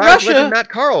can see Russia. Russia. Matt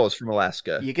Carl is from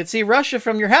Alaska. You can see Russia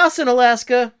from your house in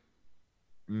Alaska.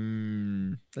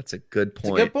 That's a good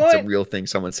point. It's a good point. It's a real thing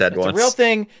someone said once. It's a real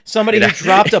thing. Somebody who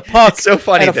dropped a puck so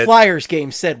funny at a Flyers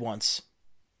game said once.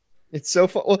 It's so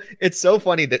it's so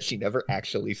funny that she never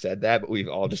actually said that, but we've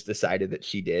all just decided that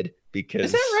she did because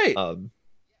is that right?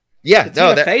 Yeah, Did no,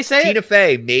 Tina that Fey say Tina it?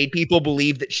 Fey made people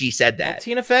believe that she said that. Well,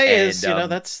 Tina Fey And, is,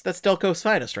 that's Delco's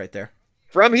finest right there.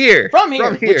 From here.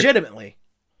 Legitimately.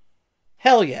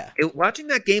 Hell yeah. Watching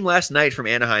that game last night from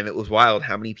Anaheim, it was wild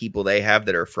how many people they have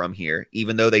that are from here,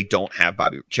 even though they don't have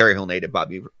Cherry Hill native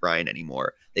Bobby Ryan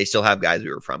anymore. They still have guys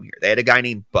who are from here. They had a guy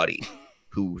named Buddy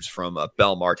who's from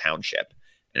Belmar Township.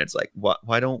 And it's like,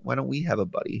 why don't we have a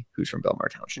Buddy who's from Belmar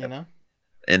Township? You know?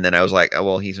 And then I was like, oh,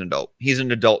 well, he's an adult. He's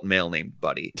an adult male named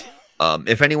Buddy.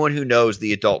 If anyone who knows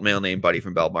the adult male named Buddy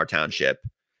from Belmar Township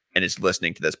and is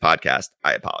listening to this podcast,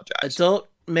 I apologize. Adult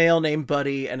male named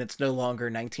Buddy, and it's no longer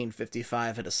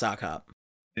 1955 at a sock hop.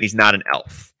 And he's not an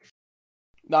elf.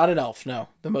 Not an elf, no.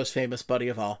 The most famous Buddy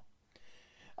of all.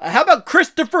 How about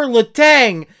Christopher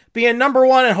Letang being number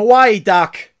 1 in Hawaii,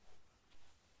 Doc?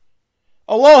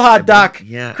 Aloha, Doc.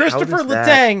 Yeah, Christopher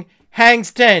Letang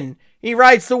hangs 10. He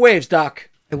rides the waves, Doc.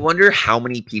 I wonder how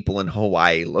many people in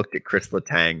Hawaii looked at Chris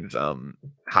Letang's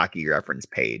hockey reference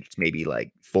page. It's maybe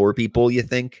like 4 people, you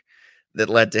think, that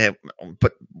led to him.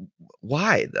 But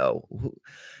why, though?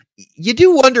 You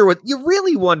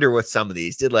really wonder with some of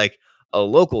these. Did like a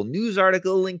local news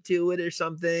article link to it or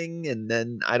something? And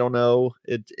then, I don't know,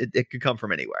 it could come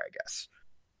from anywhere, I guess.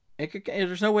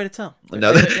 There's no way to tell.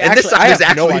 No, there's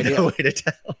actually no way to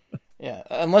tell. Yeah,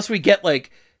 unless we get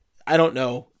like, I don't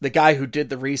know, the guy who did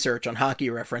the research on Hockey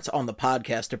Reference on the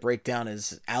podcast to break down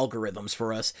his algorithms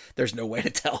for us. There's no way to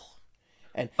tell.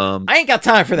 And I ain't got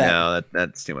time for that. No,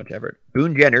 that's too much effort.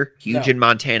 Boone Jenner, huge in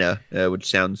Montana, which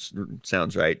sounds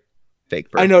right. Fake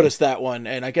birthday. I noticed that one,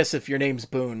 and I guess if your name's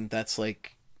Boone, that's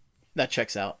like, that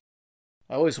checks out.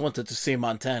 I always wanted to see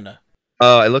Montana.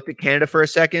 I looked at Canada for a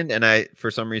second, and I, for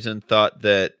some reason, thought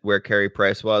that where Carey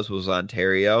Price was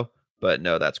Ontario, but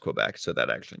no, that's Quebec, so that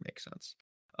actually makes sense.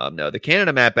 No, the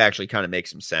Canada map actually kind of makes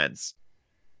some sense.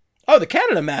 Oh, the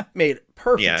Canada map made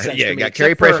perfect sense. Yeah, to me, got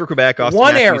Carey Price for Quebec, Austin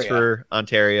one Matthews area for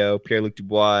Ontario, Pierre-Luc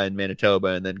Dubois in Manitoba,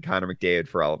 and then Connor McDavid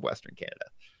for all of Western Canada.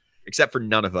 Except for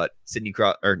Nunavut.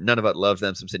 Nunavut loves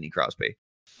them some Sidney Crosby.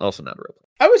 Also not a real player.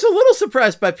 I was a little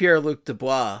surprised by Pierre-Luc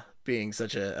Dubois being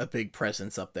such a big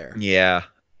presence up there. Yeah,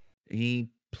 he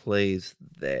plays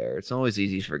there. It's always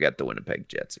easy to forget the Winnipeg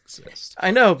Jets exist.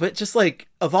 I know, but just like,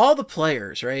 of all the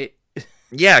players, right?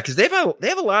 Yeah, because they have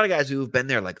a lot of guys who have been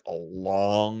there like a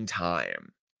long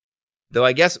time. Though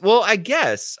I guess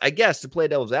to play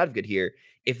devil's advocate here,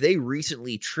 if they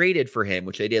recently traded for him,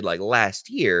 which they did like last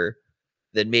year,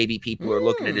 then maybe people are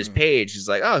looking at his page. It's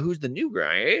like, oh, who's the new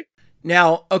guy? Eh?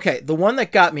 Now, okay, the one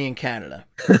that got me in Canada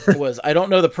was, I don't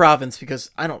know the province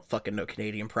because I don't fucking know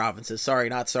Canadian provinces. Sorry,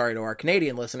 not sorry to our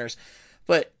Canadian listeners,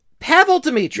 but Pavel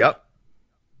Demitra. Yep.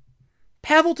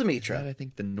 Pavel Demitra. I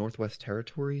think the Northwest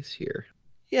Territories here.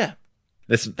 Yeah.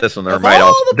 This one there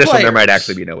might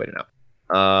actually be no way to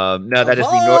know. No, that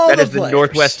is the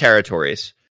Northwest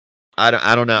Territories. I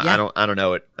don't know. Yeah. I don't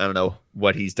know it. I don't know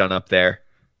what he's done up there,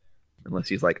 unless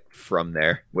he's like from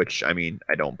there. Which I mean,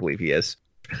 I don't believe he is.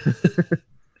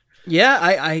 Yeah,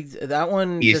 I that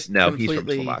one. He's from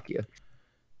Slovakia.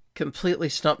 Completely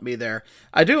stumped me there.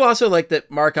 I do also like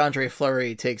that Marc-Andre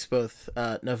Fleury takes both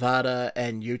Nevada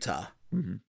and Utah,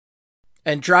 and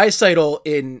Draisaitl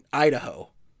in Idaho.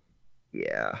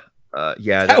 Yeah.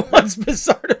 That one's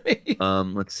bizarre to me.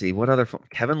 Let's see. What other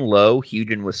Kevin Lowe,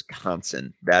 huge in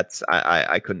Wisconsin. That's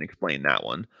I couldn't explain that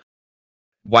one.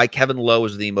 Why Kevin Lowe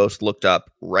is the most looked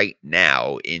up right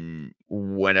now in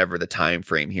whenever the time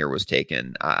frame here was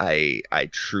taken. I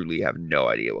truly have no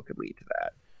idea what could lead to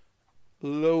that.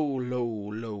 Low.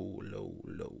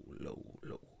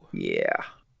 Yeah.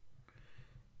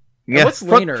 And what's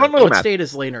Lehner? What state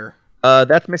is Lehner?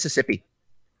 That's Mississippi.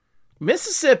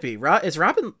 Mississippi. Is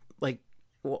Robin like?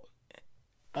 Well,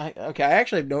 I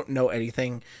actually don't know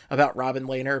anything about Robin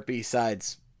Lehner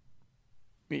besides,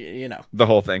 the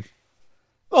whole thing.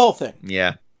 The whole thing.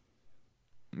 Yeah.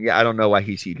 I don't know why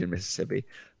he's huge in Mississippi.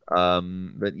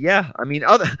 But yeah, I mean,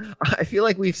 I feel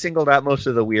like we've singled out most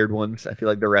of the weird ones. I feel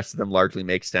like the rest of them largely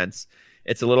make sense.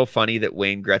 It's a little funny that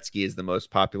Wayne Gretzky is the most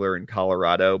popular in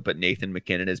Colorado, but Nathan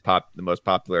McKinnon is the most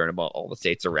popular in about all the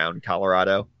states around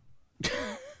Colorado.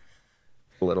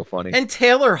 A little funny. And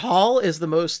Taylor Hall is the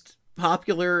most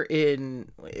popular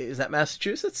is that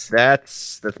Massachusetts?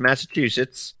 That's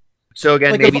Massachusetts. So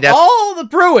again, like maybe that's all the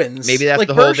Bruins. Maybe that's like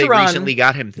the whole Bergeron, they recently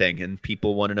got him thing, and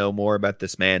people want to know more about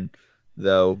this man,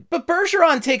 though. But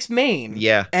Bergeron takes Maine.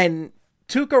 Yeah. And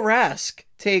Tuukka Rask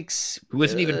takes... Who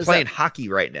isn't even playing hockey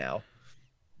right now.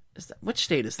 Which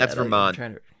state is that? That's Vermont.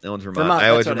 That one's Vermont. I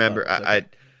always remember...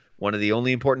 One of the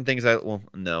only important things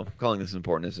calling this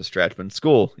important is a stretch, but in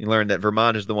school, you learned that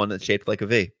Vermont is the one that's shaped like a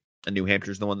V, and New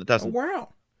Hampshire's the one that doesn't. Oh, wow.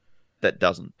 that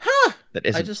doesn't. Huh. That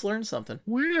isn't. I just learned something.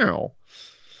 Wow.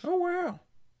 Oh, wow.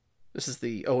 This is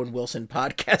the Owen Wilson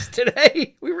podcast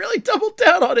today. We really doubled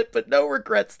down on it, but no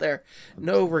regrets there.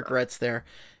 No regrets there.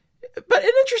 But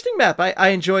an interesting map. I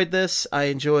enjoyed this. I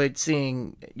enjoyed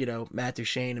seeing, Matt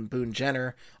Duchene and Boone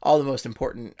Jenner, all the most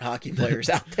important hockey players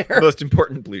out there. Most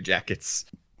important Blue Jackets.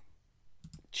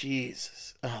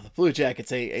 Jesus. Oh, the Blue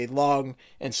Jackets, a long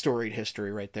and storied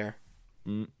history right there.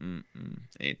 Ain't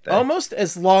they? Almost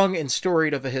as long and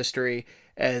storied of a history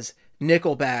as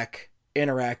Nickelback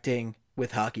interacting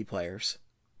with hockey players.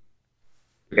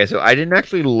 Okay, so I didn't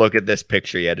actually look at this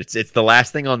picture yet. It's the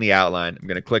last thing on the outline. I'm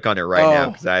going to click on it right now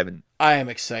because I haven't. I am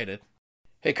excited.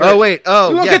 Hey, Kurt, oh, wait.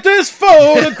 Oh, look yeah. at this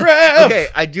photograph. Okay,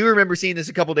 I do remember seeing this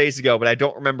a couple days ago, but I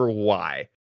don't remember why.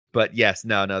 But yes,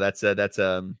 no, that's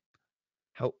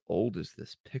how old is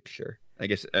this picture? I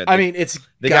guess. It's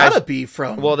gotta be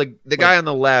from. Well, the guy on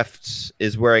the left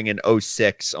is wearing an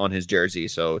 06 on his jersey,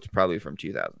 so it's probably from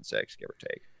 2006, give or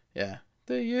take. Yeah,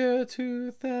 the year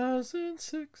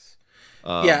 2006.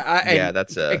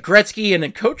 That's a Gretzky in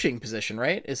a coaching position,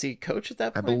 right? Is he coach at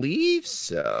that point? I believe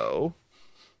so.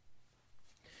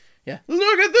 Yeah.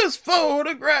 Look at this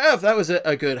photograph. That was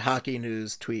a good hockey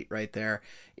news tweet right there.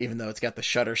 Even though it's got the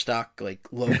Shutterstock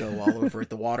logo all over it,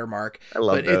 the watermark. I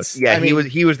love those. Yeah, he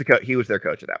was their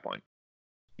coach at that point.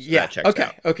 So yeah.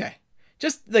 Okay.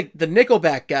 Just the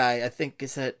Nickelback guy. I think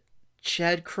is that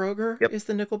Chad Kroger is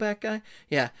the Nickelback guy.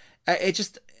 Yeah. It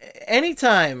just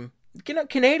anytime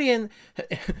Canadian.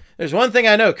 There's one thing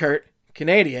I know, Kurt.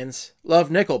 Canadians love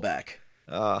Nickelback.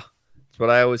 That's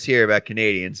what I always hear about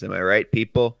Canadians. Am I right,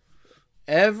 people?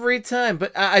 Every time,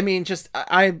 but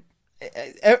I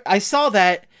saw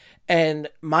that, and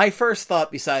my first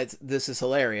thought, besides this is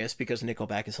hilarious because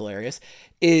Nickelback is hilarious,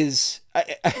 is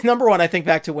number one. I think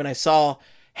back to when I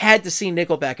had to see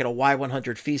Nickelback at a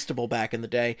Y100 Feastable back in the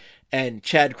day, and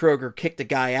Chad Kroger kicked a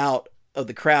guy out of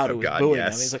the crowd who was booing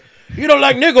him. He's like, "You don't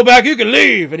like Nickelback, you can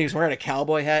leave," and he was wearing a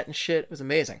cowboy hat and shit. It was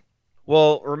amazing.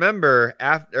 Well, remember,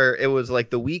 after it was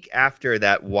like the week after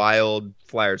that wild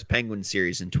Flyers Penguins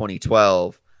series in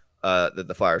 2012, that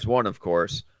the Flyers won, of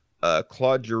course.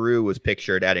 Claude Giroux was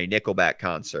pictured at a Nickelback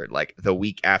concert like the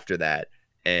week after that,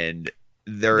 and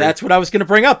that's what I was going to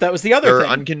bring up. That was the other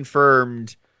thing.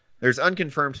 There's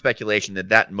unconfirmed speculation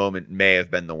that moment may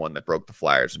have been the one that broke the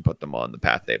Flyers and put them on the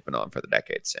path they've been on for the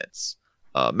decade since.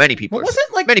 Many people are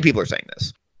saying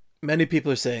this. Many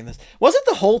people are saying this. Wasn't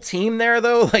the whole team there,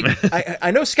 though? Like,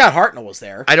 I know Scott Hartnell was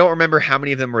there. I don't remember how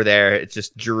many of them were there. It's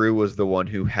just Giroux was the one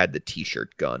who had the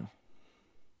T-shirt gun.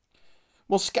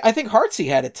 Well, I think Hartsey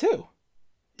had it, too.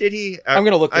 Did he? I'm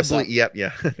going to look this up. Yep,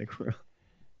 yeah. I think we're...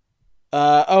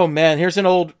 Oh, man. Here's an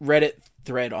old Reddit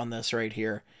thread on this right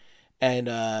here. And,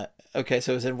 okay,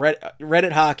 so it was in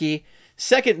Reddit Hockey.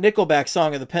 Second Nickelback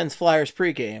song of the Pens Flyers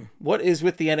pregame. What is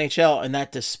with the NHL and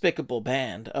that despicable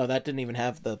band? Oh, that didn't even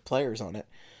have the players on it.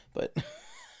 But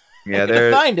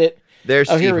yeah, find it. There's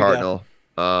Steve Hartnell,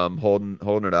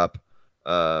 holding it up.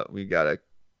 We got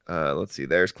let's see.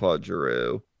 There's Claude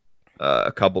Giroux.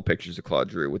 A couple pictures of Claude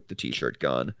Giroux with the T-shirt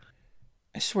gun.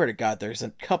 I swear to God, there's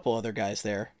a couple other guys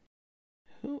there.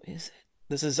 Who is it?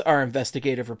 This is our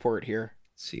investigative report here.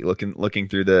 Let's see, looking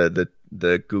through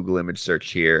the Google image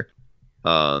search here.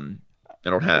 I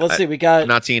don't have. Let's see. I'm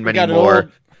not seeing many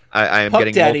more. I am Puck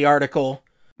getting Daddy article.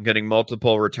 I'm getting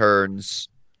multiple returns.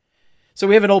 So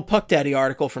we have an old Puck Daddy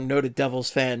article from noted Devils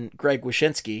fan Greg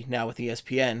Wyshynski, now with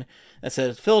ESPN, that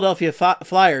says Philadelphia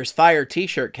Flyers fire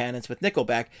T-shirt cannons with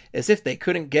Nickelback as if they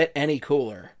couldn't get any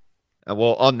cooler.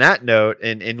 Well, on that note,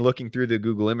 and looking through the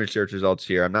Google image search results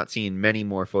here, I'm not seeing many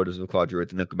more photos of Claude Giroux at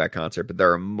the Nickelback concert, but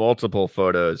there are multiple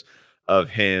photos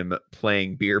of him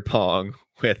playing beer pong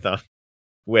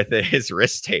with his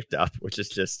wrist taped up, which is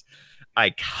just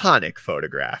iconic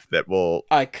photograph that will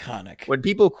iconic. When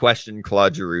people question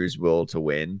Claude Giroux's will to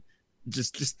win,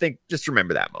 just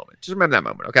remember that moment. Just remember that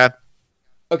moment, okay?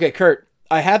 Okay, Kurt,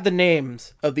 I have the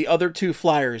names of the other two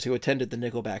Flyers who attended the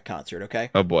Nickelback concert,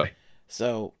 okay? Oh boy.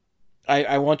 So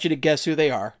I want you to guess who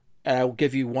they are, and I will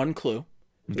give you one clue.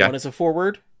 Okay. One is a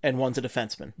forward and one's a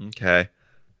defenseman. Okay.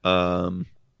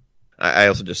 I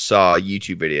also just saw a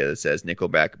YouTube video that says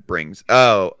Nickelback brings.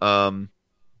 Well,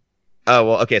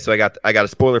 okay. So I got a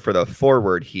spoiler for the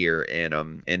forward here in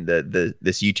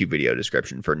this YouTube video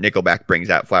description for Nickelback brings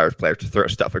out Flyers players to throw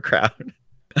stuff at crowd.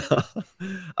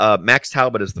 Max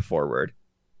Talbot is the forward.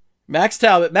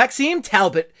 Maxime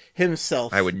Talbot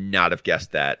himself. I would not have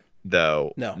guessed that,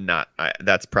 though. No,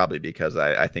 that's probably because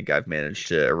I think I've managed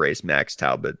to erase Max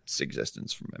Talbot's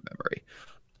existence from my memory.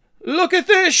 Look at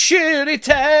this shitty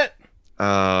tat.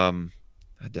 A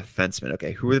defenseman.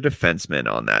 Okay, who are the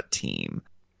defensemen on that team?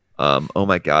 Oh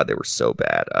my God, they were so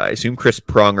bad. I assume Chris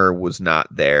Pronger was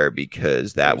not there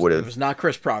because it was not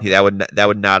Chris Pronger. That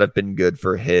would not have been good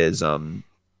for his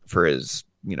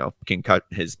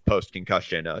his post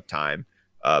concussion time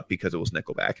because it was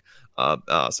Nickelback.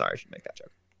 Sorry, I should make that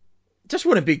joke. Just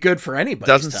wouldn't be good for anybody.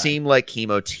 Doesn't seem like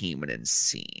Chemo Timonen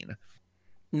scene.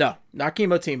 No, not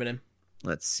Chemo Timonen.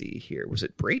 Let's see here. Was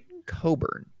it Brayden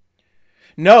Coburn?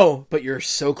 No, but you're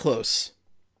so close.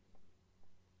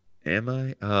 Am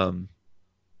I?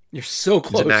 You're so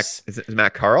close. Is it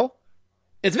Matt Carl?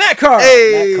 It's Matt Carl.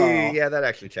 Hey, Matt Carl. Yeah, that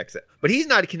actually checks it. But he's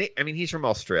not a Canadian. I mean, he's from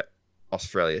Australia.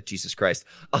 Jesus Christ.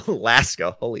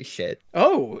 Alaska. Holy shit.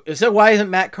 Oh, is that why isn't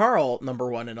Matt Carl number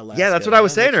one in Alaska? Yeah, that's what I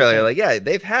was saying earlier. Like, yeah,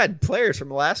 they've had players from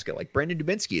Alaska, like Brandon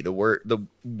Dubinsky, the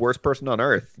worst person on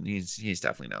earth. He's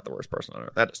definitely not the worst person on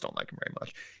earth. I just don't like him very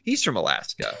much. He's from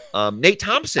Alaska. Nate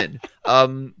Thompson,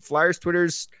 Flyers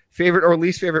Twitter's favorite or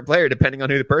least favorite player, depending on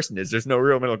who the person is. There's no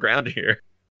real middle ground here.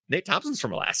 Nate Thompson's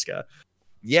from Alaska.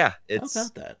 Yeah, it's how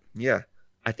about that? Yeah,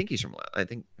 I think he's from. I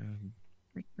think.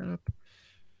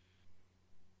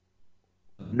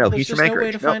 No, he's from Anchorage. No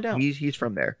way to find out. He's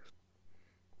from there.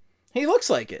 He looks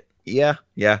like it. Yeah.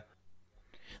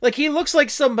 Like, he looks like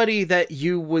somebody that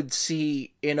you would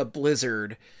see in a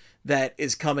blizzard that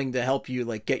is coming to help you,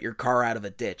 like, get your car out of a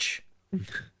ditch.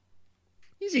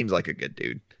 He seems like a good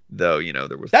dude, though.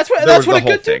 There was that's what a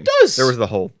good dude does. There was the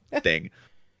whole thing.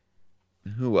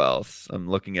 Who else? I'm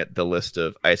looking at the list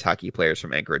of ice hockey players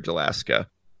from Anchorage, Alaska.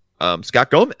 Scott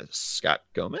Gomez.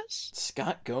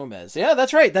 Yeah,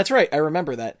 that's right. I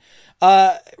remember that.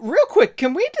 Real quick,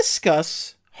 can we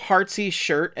discuss Heartsy's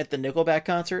shirt at the Nickelback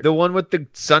concert? The one with the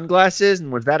sunglasses?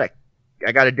 And was that I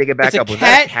got to dig it back up. Was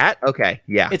that a cat? Okay,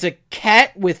 yeah. It's a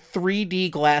cat with 3D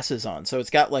glasses on. So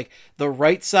it's got, like, the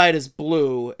right side is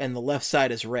blue and the left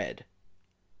side is red.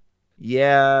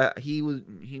 Yeah, he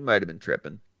might have been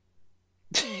tripping.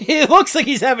 It looks like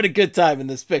he's having a good time in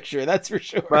this picture, that's for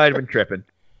sure. Might have been tripping.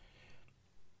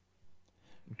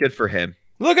 Good for him.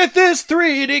 Look at this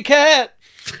 3D cat.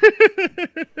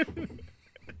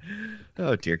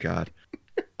 Oh, dear God.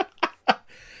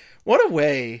 What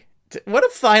a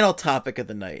final topic of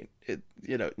the night.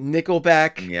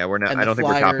 Nickelback. Yeah, we're not. I don't think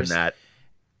we're topping that.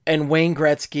 And Wayne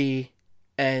Gretzky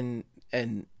and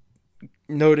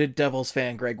noted Devils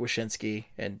fan Greg Wyshynski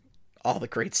and all the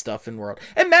great stuff in the world.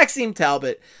 And Maxime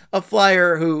Talbot, a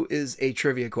Flyer who is a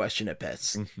trivia question at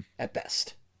best. At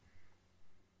best.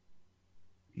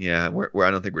 Yeah,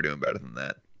 I don't think we're doing better than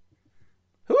that.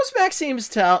 Who was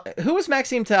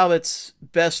Maxime Talbot's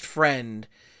best friend?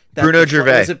 Bruno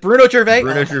Gervais. Was it Bruno Gervais?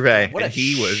 Bruno Gervais. And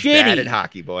he was bad at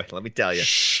hockey, boy. Let me tell you.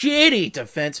 Shitty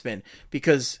defenseman.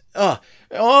 Because,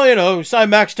 sign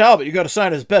Max Talbot. You got to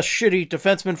sign his best shitty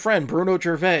defenseman friend, Bruno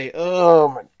Gervais. Oh,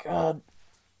 my God.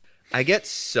 I get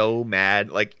so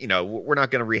mad. Like, we're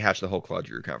not going to rehash the whole Claude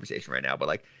Giroux conversation right now, but,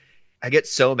 like, I get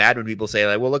so mad when people say,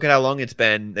 like, well, look at how long it's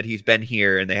been that he's been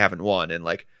here and they haven't won. And,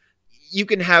 like, you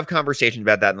can have conversations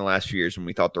about that in the last few years when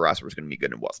we thought the roster was going to be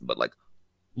good and wasn't. But, like,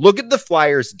 look at the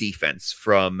Flyers defense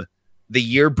from the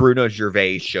year Bruno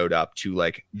Gervais showed up to,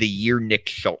 like, the year Nick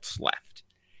Schultz left.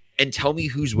 And tell me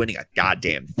who's winning a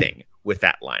goddamn thing with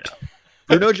that lineup.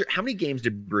 How many games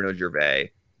did Bruno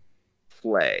Gervais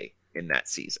play in that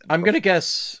season? I'm going to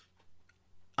guess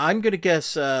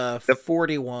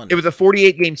 41. It was a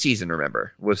 48-game season,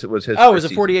 remember? Was his Oh, it was a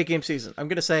 48-game season. I'm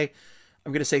going to say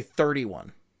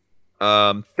 31.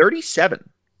 37.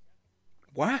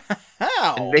 Wow.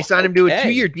 And they signed him to a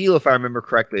 2-year deal, if I remember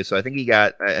correctly. So I think he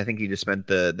just spent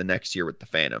the next year with the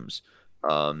Phantoms.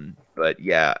 But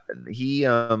yeah, he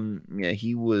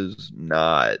was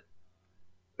not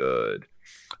good.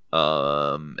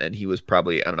 And he was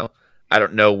probably, I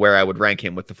don't know where I would rank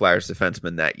him with the Flyers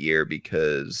defenseman that year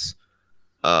because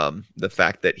the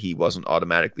fact that he wasn't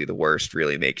automatically the worst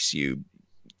really makes you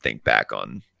think back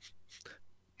on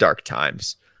dark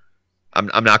times.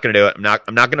 I'm not going to do it. I'm not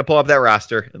going to pull up that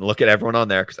roster and look at everyone on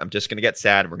there because I'm just going to get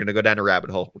sad and we're going to go down a rabbit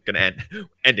hole. We're going to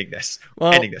ending this.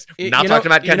 Not talking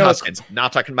about Ken Huskins.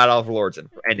 Not talking about Oliver Lordson.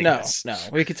 We're ending this. No,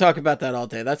 we could talk about that all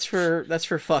day. That's for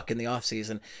fuck in the off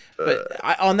season. But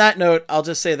on that note, I'll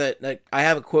just say that I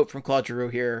have a quote from Claude Giroux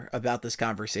here about this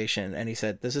conversation, and he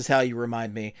said, "This is how you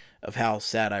remind me of how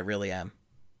sad I really am."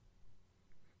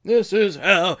 This is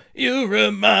how you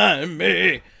remind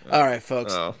me. All right,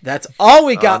 folks. That's all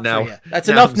we got for you. That's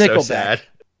enough Nickelback. So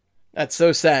that's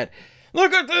so sad.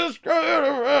 Look at this.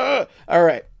 All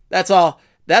right. That's all.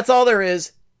 That's all there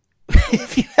is.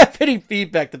 If you have any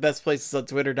feedback, the best place is on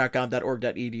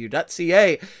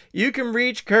twitter.com.org.edu.ca. You can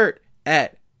reach Kurt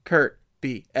at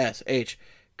KurtBSH.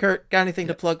 Kurt, got anything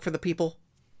to plug for the people?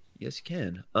 Yes, you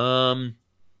can.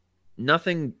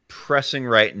 nothing pressing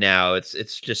right now.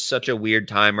 It's just such a weird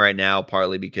time right now,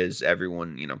 partly because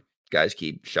everyone, guys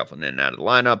keep shuffling in and out of the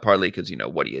lineup, partly because,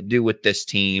 what do you do with this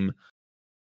team?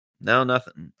 No,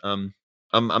 nothing.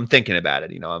 I'm thinking about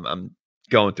it. I'm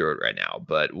going through it right now,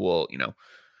 but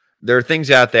there are things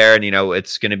out there, and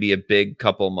it's going to be a big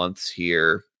couple months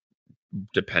here,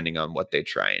 depending on what they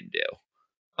try and do.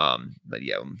 But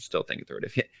yeah, I'm still thinking through it.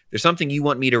 If there's something you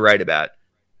want me to write about,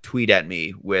 tweet at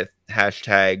me with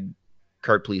hashtag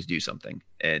Kurt, please do something,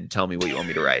 and tell me what you want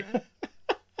me to write.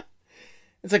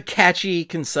 It's a catchy,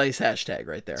 concise hashtag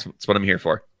right there. That's what I'm here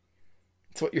for.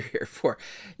 That's what you're here for.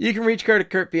 You can reach Kurt at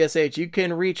KurtBSH. You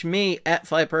can reach me at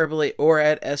Flyperbole or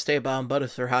at Esteban, but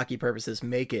if for hockey purposes,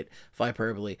 make it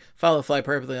Flyperbole. Follow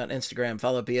Flyperbole on Instagram.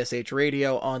 Follow BSH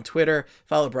Radio on Twitter.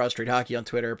 Follow Broad Street Hockey on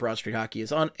Twitter. Broad Street Hockey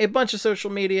is on a bunch of social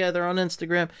media. They're on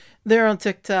Instagram. They're on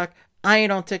TikTok. I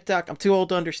ain't on TikTok. I'm too old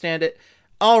to understand it.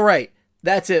 All right.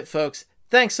 That's it, folks.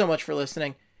 Thanks so much for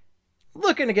listening.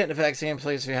 Looking to get in a vaccine,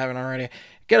 please, if you haven't already.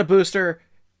 Get a booster.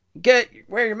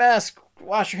 Wear your mask.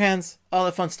 Wash your hands, all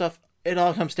that fun stuff. It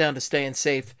all comes down to staying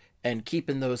safe and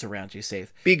keeping those around you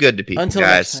safe. Be good to people, Until guys.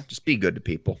 Next time, just be good to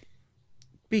people.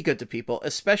 Be good to people,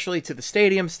 especially to the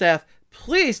stadium staff.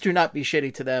 Please do not be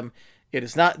shitty to them. It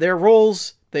is not their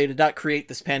roles. They did not create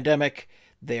this pandemic.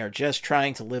 They are just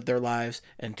trying to live their lives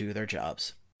and do their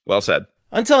jobs. Well said.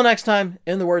 Until next time,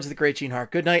 in the words of the great Gene Hart,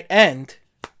 good night and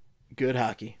good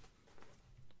hockey.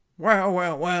 Wow,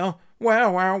 wow, wow.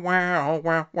 Wow, wow, wow,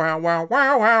 wow, wow, wow,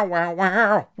 wow, wow,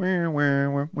 wow.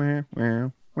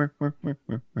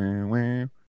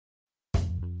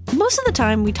 Most of the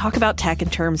time, we talk about tech in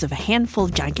terms of a handful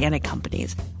of gigantic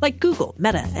companies, like Google,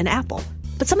 Meta, and Apple.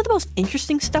 But some of the most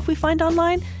interesting stuff we find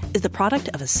online is the product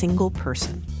of a single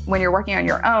person. When you're working on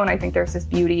your own, I think there's this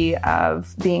beauty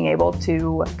of being able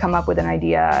to come up with an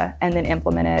idea and then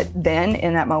implement it then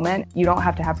in that moment. You don't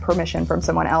have to have permission from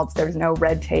someone else. There's no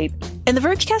red tape. In the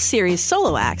Vergecast series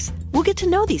Solo Acts, we'll get to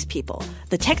know these people,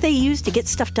 the tech they use to get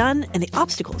stuff done, and the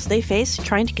obstacles they face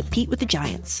trying to compete with the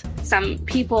giants. Some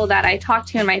people that I talk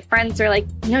to and my friends are like,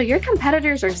 your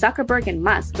competitors are Zuckerberg and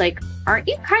Musk. Aren't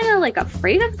you kind of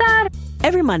afraid of that?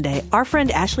 Every Monday, our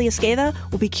friend Ashley Esqueda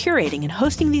will be curating and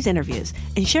hosting these interviews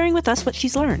and sharing with us what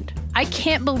she's learned. I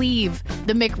can't believe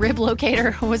the McRib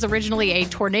locator was originally a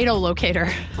tornado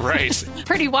locator. Right.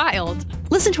 Pretty wild.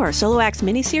 Listen to our Solo Acts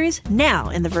miniseries now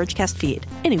in the Vergecast feed,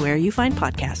 anywhere you find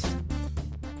podcasts.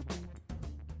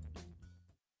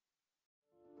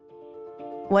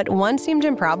 What once seemed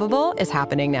improbable is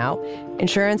happening now.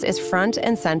 Insurance is front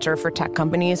and center for tech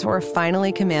companies who are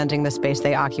finally commanding the space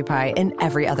they occupy in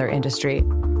every other industry.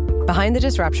 Behind the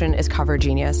disruption is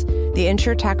CoverGenius, the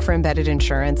insurtech for embedded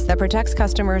insurance that protects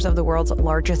customers of the world's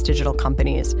largest digital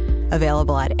companies.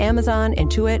 Available at Amazon,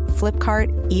 Intuit,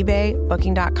 Flipkart, eBay,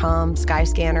 Booking.com,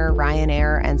 Skyscanner,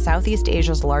 Ryanair, and Southeast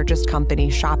Asia's largest company,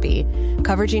 Shopee.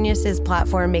 CoverGenius's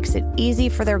platform makes it easy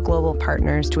for their global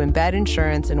partners to embed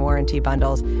insurance and warranty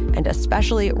bundles, and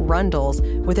especially rundles,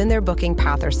 within their booking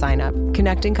path or sign-up,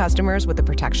 connecting customers with the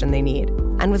protection they need.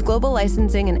 And with global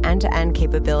licensing and end-to-end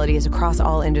capabilities across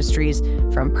all industries,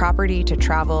 from property to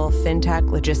travel, fintech,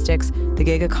 logistics, the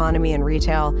gig economy, and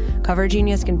retail,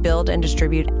 CoverGenius can build and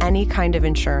distribute any kind of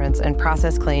insurance and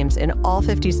process claims in all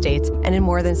 50 states and in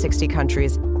more than 60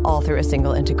 countries, all through a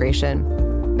single integration.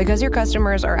 Because your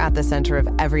customers are at the center of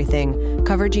everything,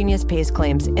 CoverGenius pays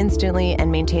claims instantly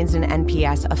and maintains an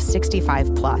NPS of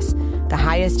 65+, the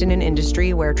highest in an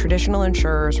industry where traditional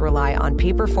insurers rely on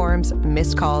paper forms,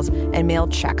 missed calls, and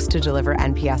mailed checks to deliver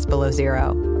NPS below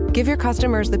 0. Give your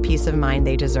customers the peace of mind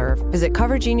they deserve. Visit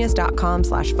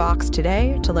covergenius.com/Vox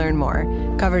today to learn more.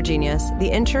 CoverGenius, the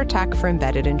insurtech for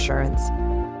embedded insurance.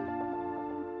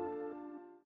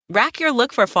 Rack your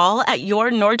look for fall at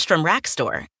your Nordstrom Rack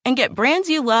store and get brands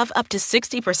you love up to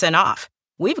 60% off.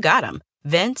 We've got them.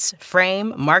 Vince,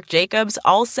 Frame, Marc Jacobs,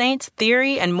 All Saints,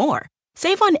 Theory, and more.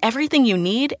 Save on everything you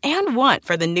need and want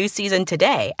for the new season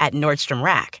today at Nordstrom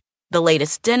Rack. The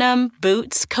latest denim,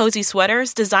 boots, cozy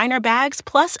sweaters, designer bags,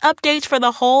 plus updates for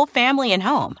the whole family and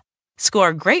home.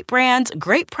 Score great brands,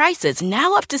 great prices,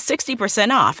 now up to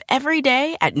 60% off every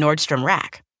day at Nordstrom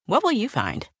Rack. What will you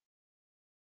find?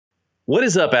 What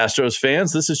is up, Astros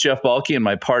fans? This is Jeff Balke and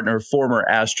my partner, former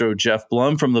Astro Jeff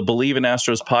Blum from the Believe in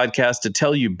Astros podcast to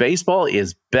tell you baseball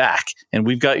is back, and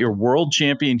we've got your world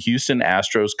champion Houston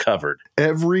Astros covered.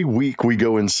 Every week we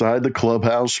go inside the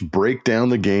clubhouse, break down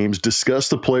the games, discuss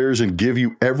the players, and give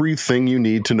you everything you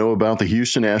need to know about the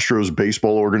Houston Astros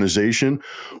baseball organization,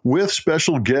 with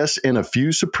special guests and a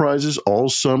few surprises all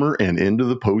summer and into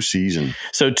the postseason.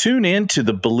 So tune in to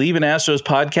the Believe in Astros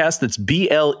podcast. That's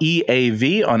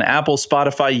BLEAV on Apple,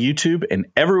 Spotify, YouTube, and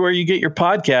everywhere you get your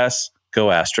podcasts. Go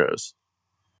Astros.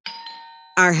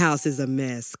 Our house is a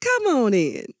mess. Come on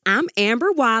in. I'm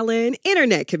Amber Wallen,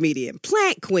 internet comedian,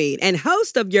 plant queen, and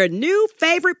host of your new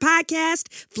favorite podcast,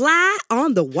 Fly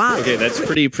on the Wallen. Okay, that's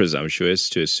pretty presumptuous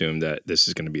to assume that this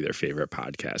is going to be their favorite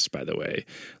podcast, by the way.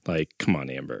 Like, come on,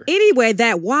 Amber. Anyway,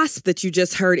 that wasp that you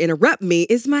just heard interrupt me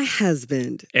is my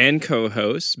husband. And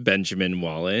co-host, Benjamin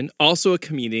Wallen, also a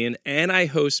comedian, and I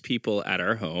host people at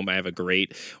our home. I have a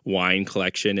great wine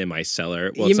collection in my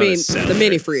cellar. Well, you mean the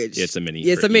mini fridge? Yeah, it's a mini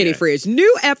fridge. It's a mini fridge. New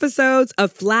episodes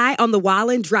of Fly on the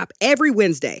Wallen drop every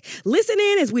Wednesday. Listen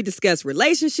in as we discuss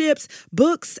relationships,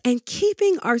 books, and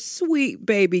keeping our sweet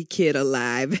baby kid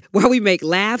alive while we make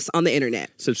laughs on the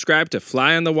internet. Subscribe to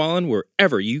Fly on the Wallen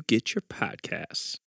wherever you get your podcasts.